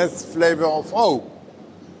and less flavor of oak.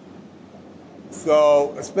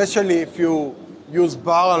 So especially if you use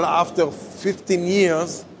barrel after 15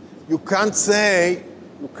 years, you can't say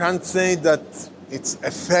that it's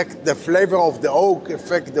affect the flavor of the oak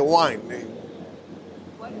affect the wine.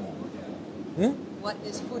 What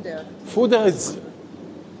is fooder? Fooder is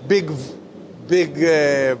big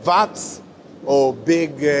vats or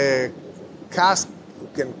big cask. You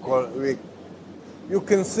can call it. You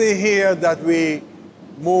can see here that we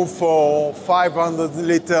move for 500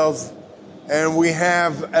 liters, and we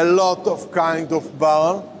have a lot of kind of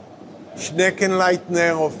barrel.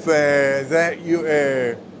 Schneckenleitner of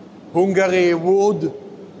Hungary wood,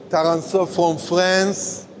 Taransaud from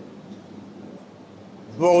France,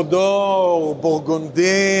 Bordeaux or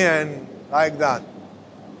Burgundy, and like that.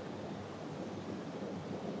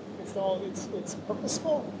 It's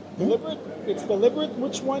purposeful, deliberate. It's deliberate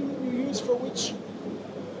which one you use for which.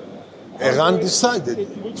 Eran decided.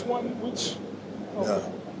 Which one, which. Okay.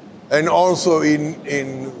 Yeah. And also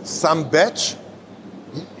in some batch,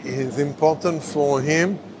 it is important for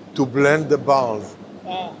him to blend the barrels.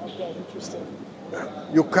 Ah, okay, interesting.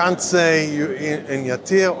 You can't say in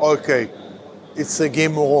Yatir, okay, it's a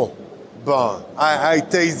Moreau barrel. I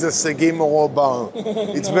taste the Segui Moreau barrel.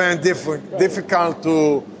 It's very difficult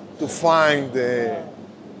to find. Interesting.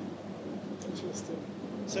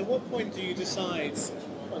 So at what point do you decide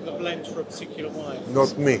on the blend for a particular wine?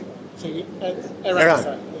 Not me. So,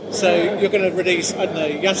 so you're going to release, I don't know,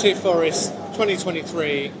 Yatir Forest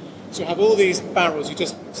 2023. So you have all these barrels. You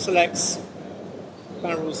just select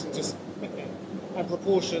barrels and just and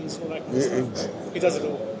proportions, all that kind of stuff. He does it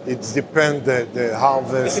all. It depends the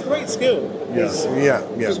harvest. It's a great skill. Yes, yeah.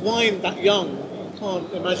 Because wine that young, you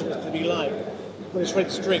can't imagine what it's going to be like when it's ready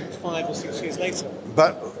to drink 5 or 6 years later.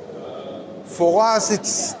 But for us,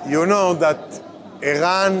 it's, you know, that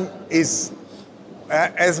Iran is,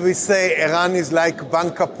 as we say, Iran is like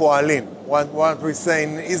Banca Poalim. What we say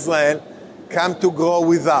in Israel, come to grow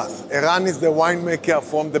with us. Iran is the winemaker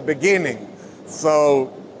from the beginning.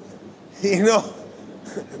 So, you know,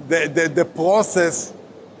 the process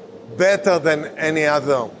better than any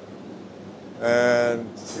other. And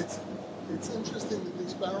it's interesting that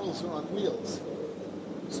these barrels are on wheels.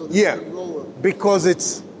 So yeah, can roll them. because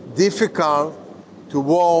it's difficult to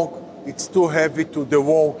walk, it's too heavy to the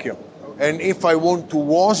walker. Okay. And if I want to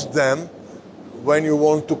wash them, when you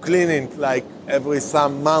want to clean it, like every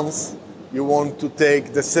some months, you want to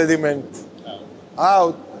take the sediment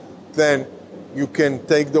out, then you can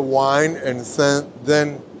take the wine and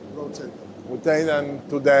then rotate them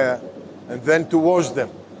to and then to wash them.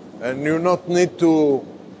 And you not need to,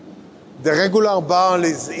 the regular barrel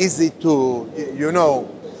is easy to, you know,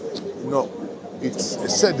 no, it's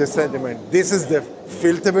the sediment. This is the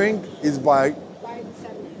filtering, is by,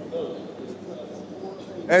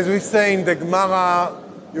 as we say in the Gemara,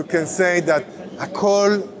 you can say that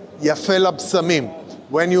Akol Yafel Absamim.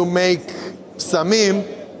 When you make psamim,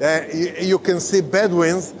 you can see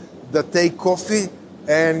Bedouins that take coffee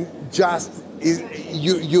and just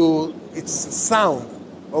it's sound,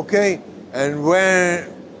 okay? And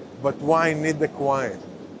but wine need the quiet.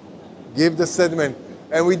 Give the sediment,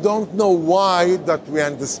 and we don't know why. That we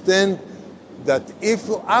understand that if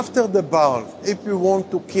after the barrel, if you want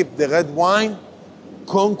to keep the red wine,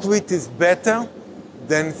 concrete is better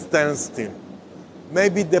than stainless steel.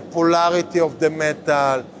 Maybe the polarity of the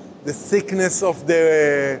metal, the thickness of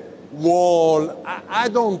the wall. I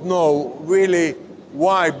don't know really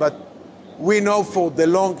why, but we know for the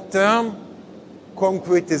long term,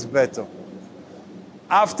 concrete is better.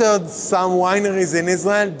 After some wineries in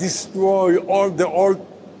Israel destroy all the old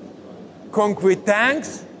concrete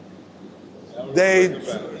tanks,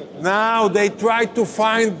 now they try to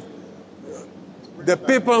find the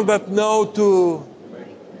people that know to.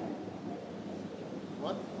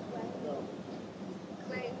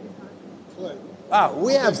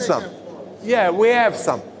 We have some. Yeah, we have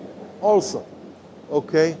some also.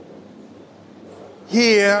 Okay.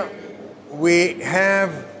 Here we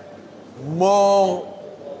have more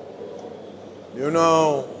You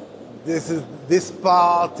know, this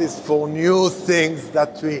part is for new things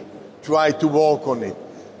that we try to work on it.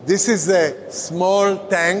 This is a small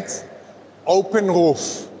tanks, open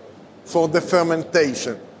roof for the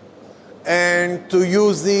fermentation, and to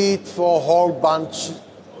use it for a whole bunch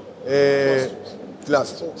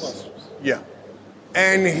clusters. Yeah.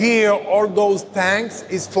 And here, all those tanks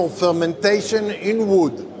is for fermentation in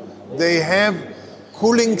wood. They have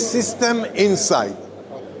cooling system inside.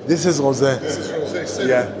 This is rosé. This is rosé.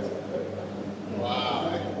 Yeah.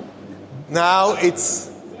 Wow. Now it's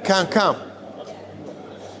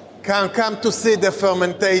come to see the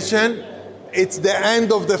fermentation. It's the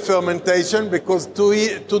end of the fermentation because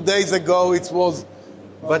 2 days ago it was,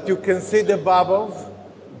 but you can see the bubbles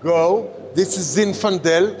go. This is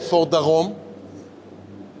Zinfandel for the rum.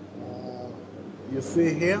 You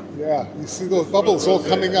see here? Yeah, you see those bubbles all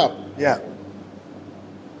coming up. Yeah.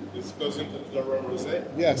 This goes into the rosé?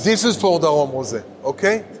 Yes. This is for the rhum rosé,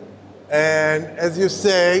 okay? And as you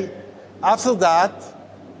say, after that,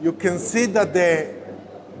 you can see that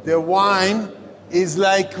the wine is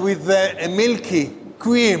like with a milky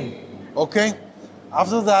cream, okay?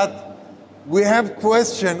 After that, we have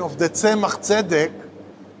question of the Tzemach Tzedek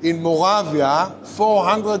in Moravia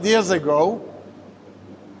 400 years ago,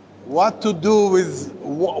 what to do with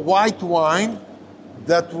white wine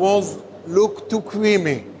that looked too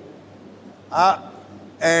creamy.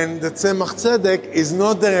 And the Tzemach Tzedek is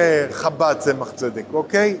not the Chabad Tzemach Tzedek,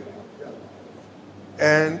 okay?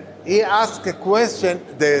 And he asked a question,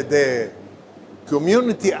 the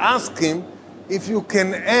community asked him if you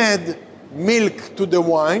can add milk to the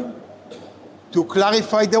wine to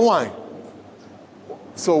clarify the wine.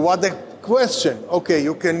 So what the question? Okay,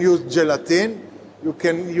 you can use gelatin, you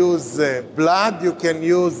can use blood, you can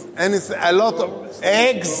use a lot of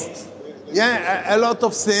eggs, a lot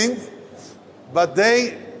of things, but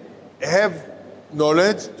they have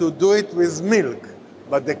knowledge to do it with milk.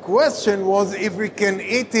 But the question was if we can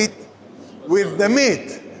eat it with the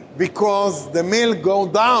meat, because the milk go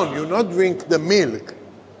down, you not drink the milk.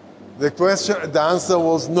 The answer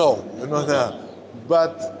was no, you know that.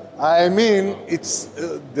 But I mean, it's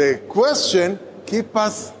the question keep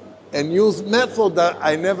us a new method that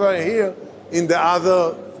I never hear in the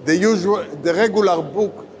regular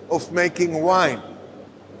book of making wine.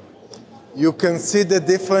 You can see the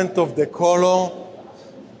difference of the color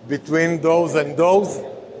between those and those.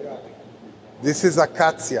 This is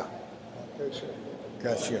acacia.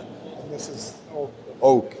 Acacia. And this is oak.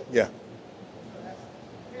 Oak, yeah.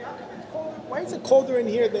 Why is it colder in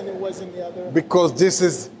here than it was in the other? Because this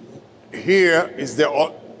is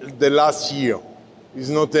the last year. It's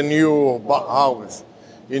not a new harvest.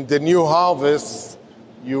 In the new harvest,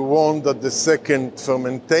 you want that the second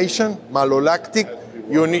fermentation, malolactic,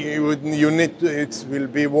 you need to, it will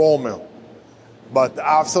be warmer. But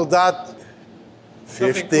after that,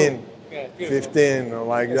 15, Yeah, 15 or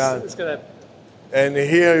like that. It's gonna. And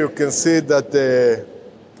here you can see that the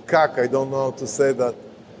kak, I don't know how to say that,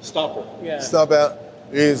 Stopper. Yeah. stubber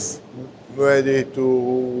is ready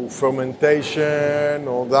to fermentation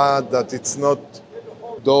or that it's not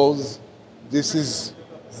those. This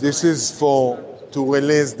is for to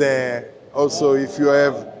release also if you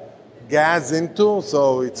have gas into,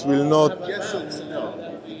 so it will not.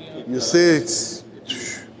 You see, it's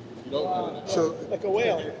So, Like a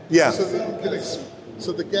whale. yeah.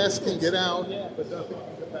 so the gas can get out, but nothing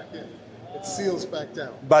can get back in. It seals back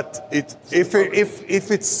down. But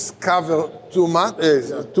if it's covered too much,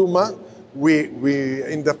 we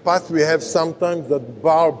in the past we have sometimes that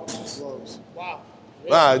barb.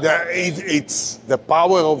 Wow. It's the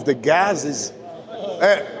power of the gas is.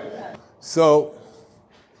 So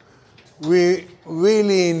we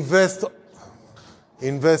really invest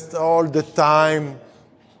all the time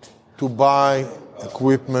to buy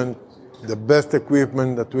equipment, the best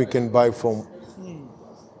equipment that we can buy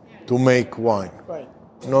to make wine. Right.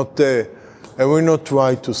 And we not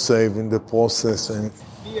try to save in the process. And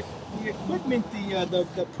The equipment,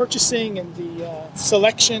 the purchasing and the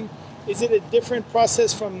selection, is it a different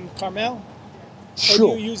process from Carmel? sure.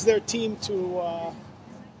 Or do you use their team to?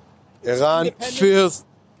 Iran independent?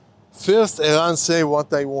 first Iran say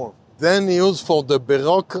what I want. Then use for the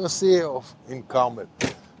bureaucracy in Carmel.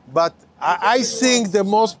 But I think the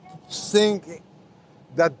most thing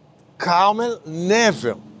that Carmel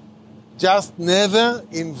never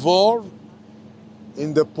involved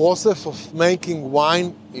in the process of making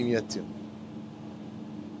wine in Yatir.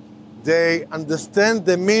 They understand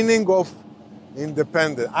the meaning of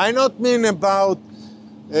independent. I not mean about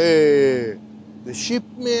the ship,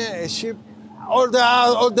 all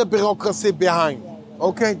the bureaucracy behind.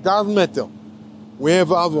 Okay, doesn't matter. We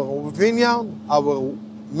have our vineyard, our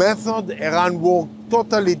method. Eran work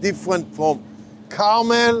totally different from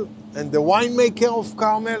Carmel and the winemaker of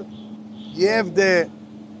Carmel. You have the...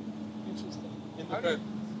 Interesting.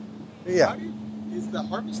 Yeah. Is the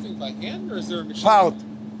harvesting by hand or is there a machine?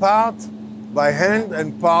 Part by hand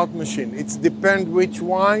and part machine. It depends which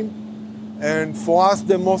wine. And for us,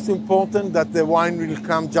 the most important that the wine will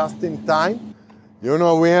come just in time. You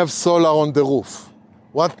know, we have solar on the roof.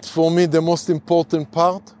 What for me the most important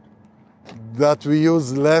part? That we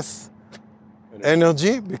use less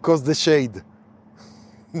energy because the shade.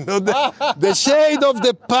 No, the shade of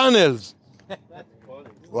the panels.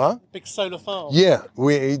 What? Big solar farm. Yeah,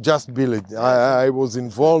 we just built it. I was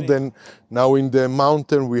involved, and now in the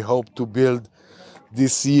mountain we hope to build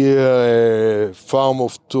this year a farm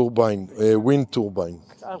of turbine, wind turbine.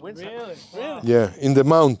 Oh, really? Yeah, in the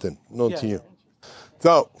mountain, not here.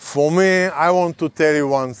 So for me, I want to tell you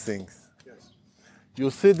one thing. Yes. You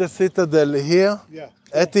see the citadel here? Yeah.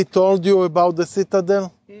 Eti told you about the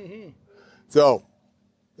citadel? Mm-hmm. So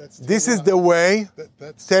That's this is the way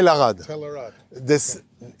that's Tel Arad. Tel Arad.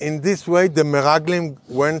 In this way, the Meraglim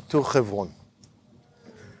went to Hebron.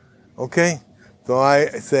 Okay? So I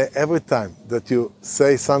say every time that you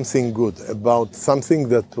say something good about something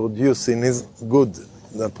that produced in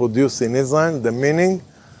Israel, the meaning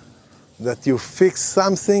that you fix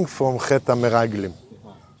something from Chet HaMeraglim.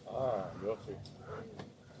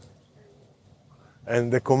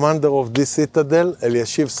 And the commander of this citadel,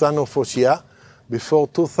 Eliashiv, son of Hoshea, before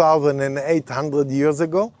 2,800 years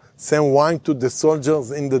ago, sent wine to the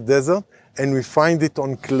soldiers in the desert, and we find it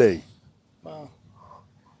on clay. Wow.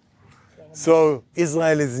 So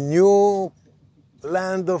Israel is new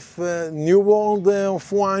land of new world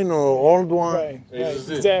of wine or old wine? Right,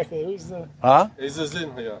 exactly. Who's the... Huh?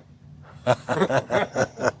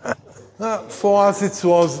 For us it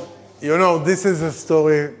was, you know, this is a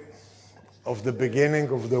story of the beginning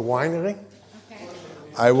of the winery. Okay.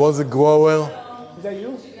 I was a grower. Is that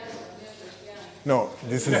you? No,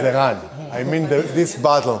 this is Iran. I mean this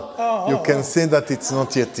bottle. You can see that it's not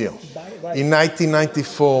Yatir. In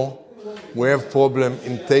 1994, we have problem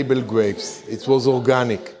in table grapes. It was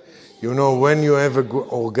organic. You know, when you have an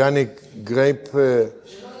organic grape,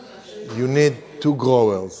 you need two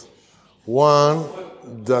growers. One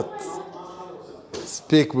that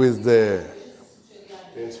speak with the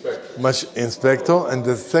inspector, and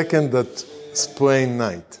the second that spray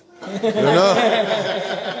night. You know?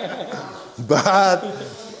 But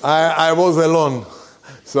I was alone.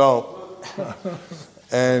 So,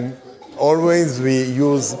 and always we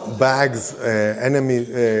use bags,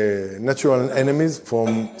 natural enemies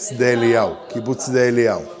from Sde Eliyahu, Kibbutz Sde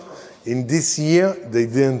Eliyahu. In this year, they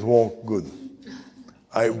didn't work good.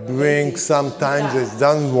 I bring sometimes it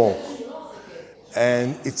doesn't work.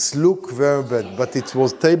 And it's look very bad, but it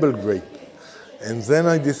was table grape. And then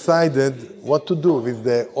I decided what to do with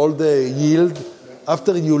all the yield.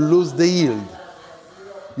 After you lose the yield,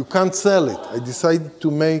 you can't sell it. I decided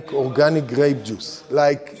to make organic grape juice.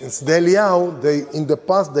 Like in Sde Eliyahu, in the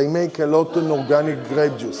past, they make a lot of organic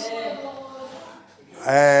grape juice.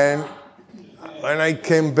 And when I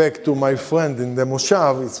came back to my friend in the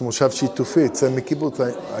Moshav, it's Moshav Shitufi, it's a kibbutz,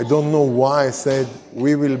 I don't know why I said,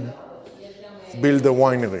 we will build a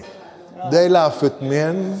winery. They laugh at me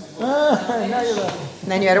and...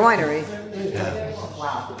 Then you had a winery. Yeah.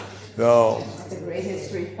 Wow. So, That's a great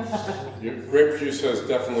history. Your grape juice has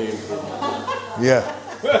definitely improved. yeah.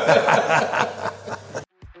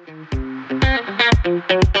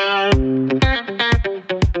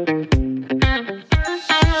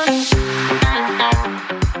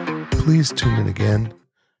 Please tune in again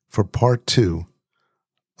for part 2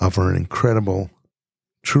 of our incredible,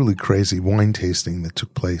 truly crazy wine tasting that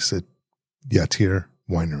took place at Yatir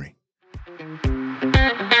Winery.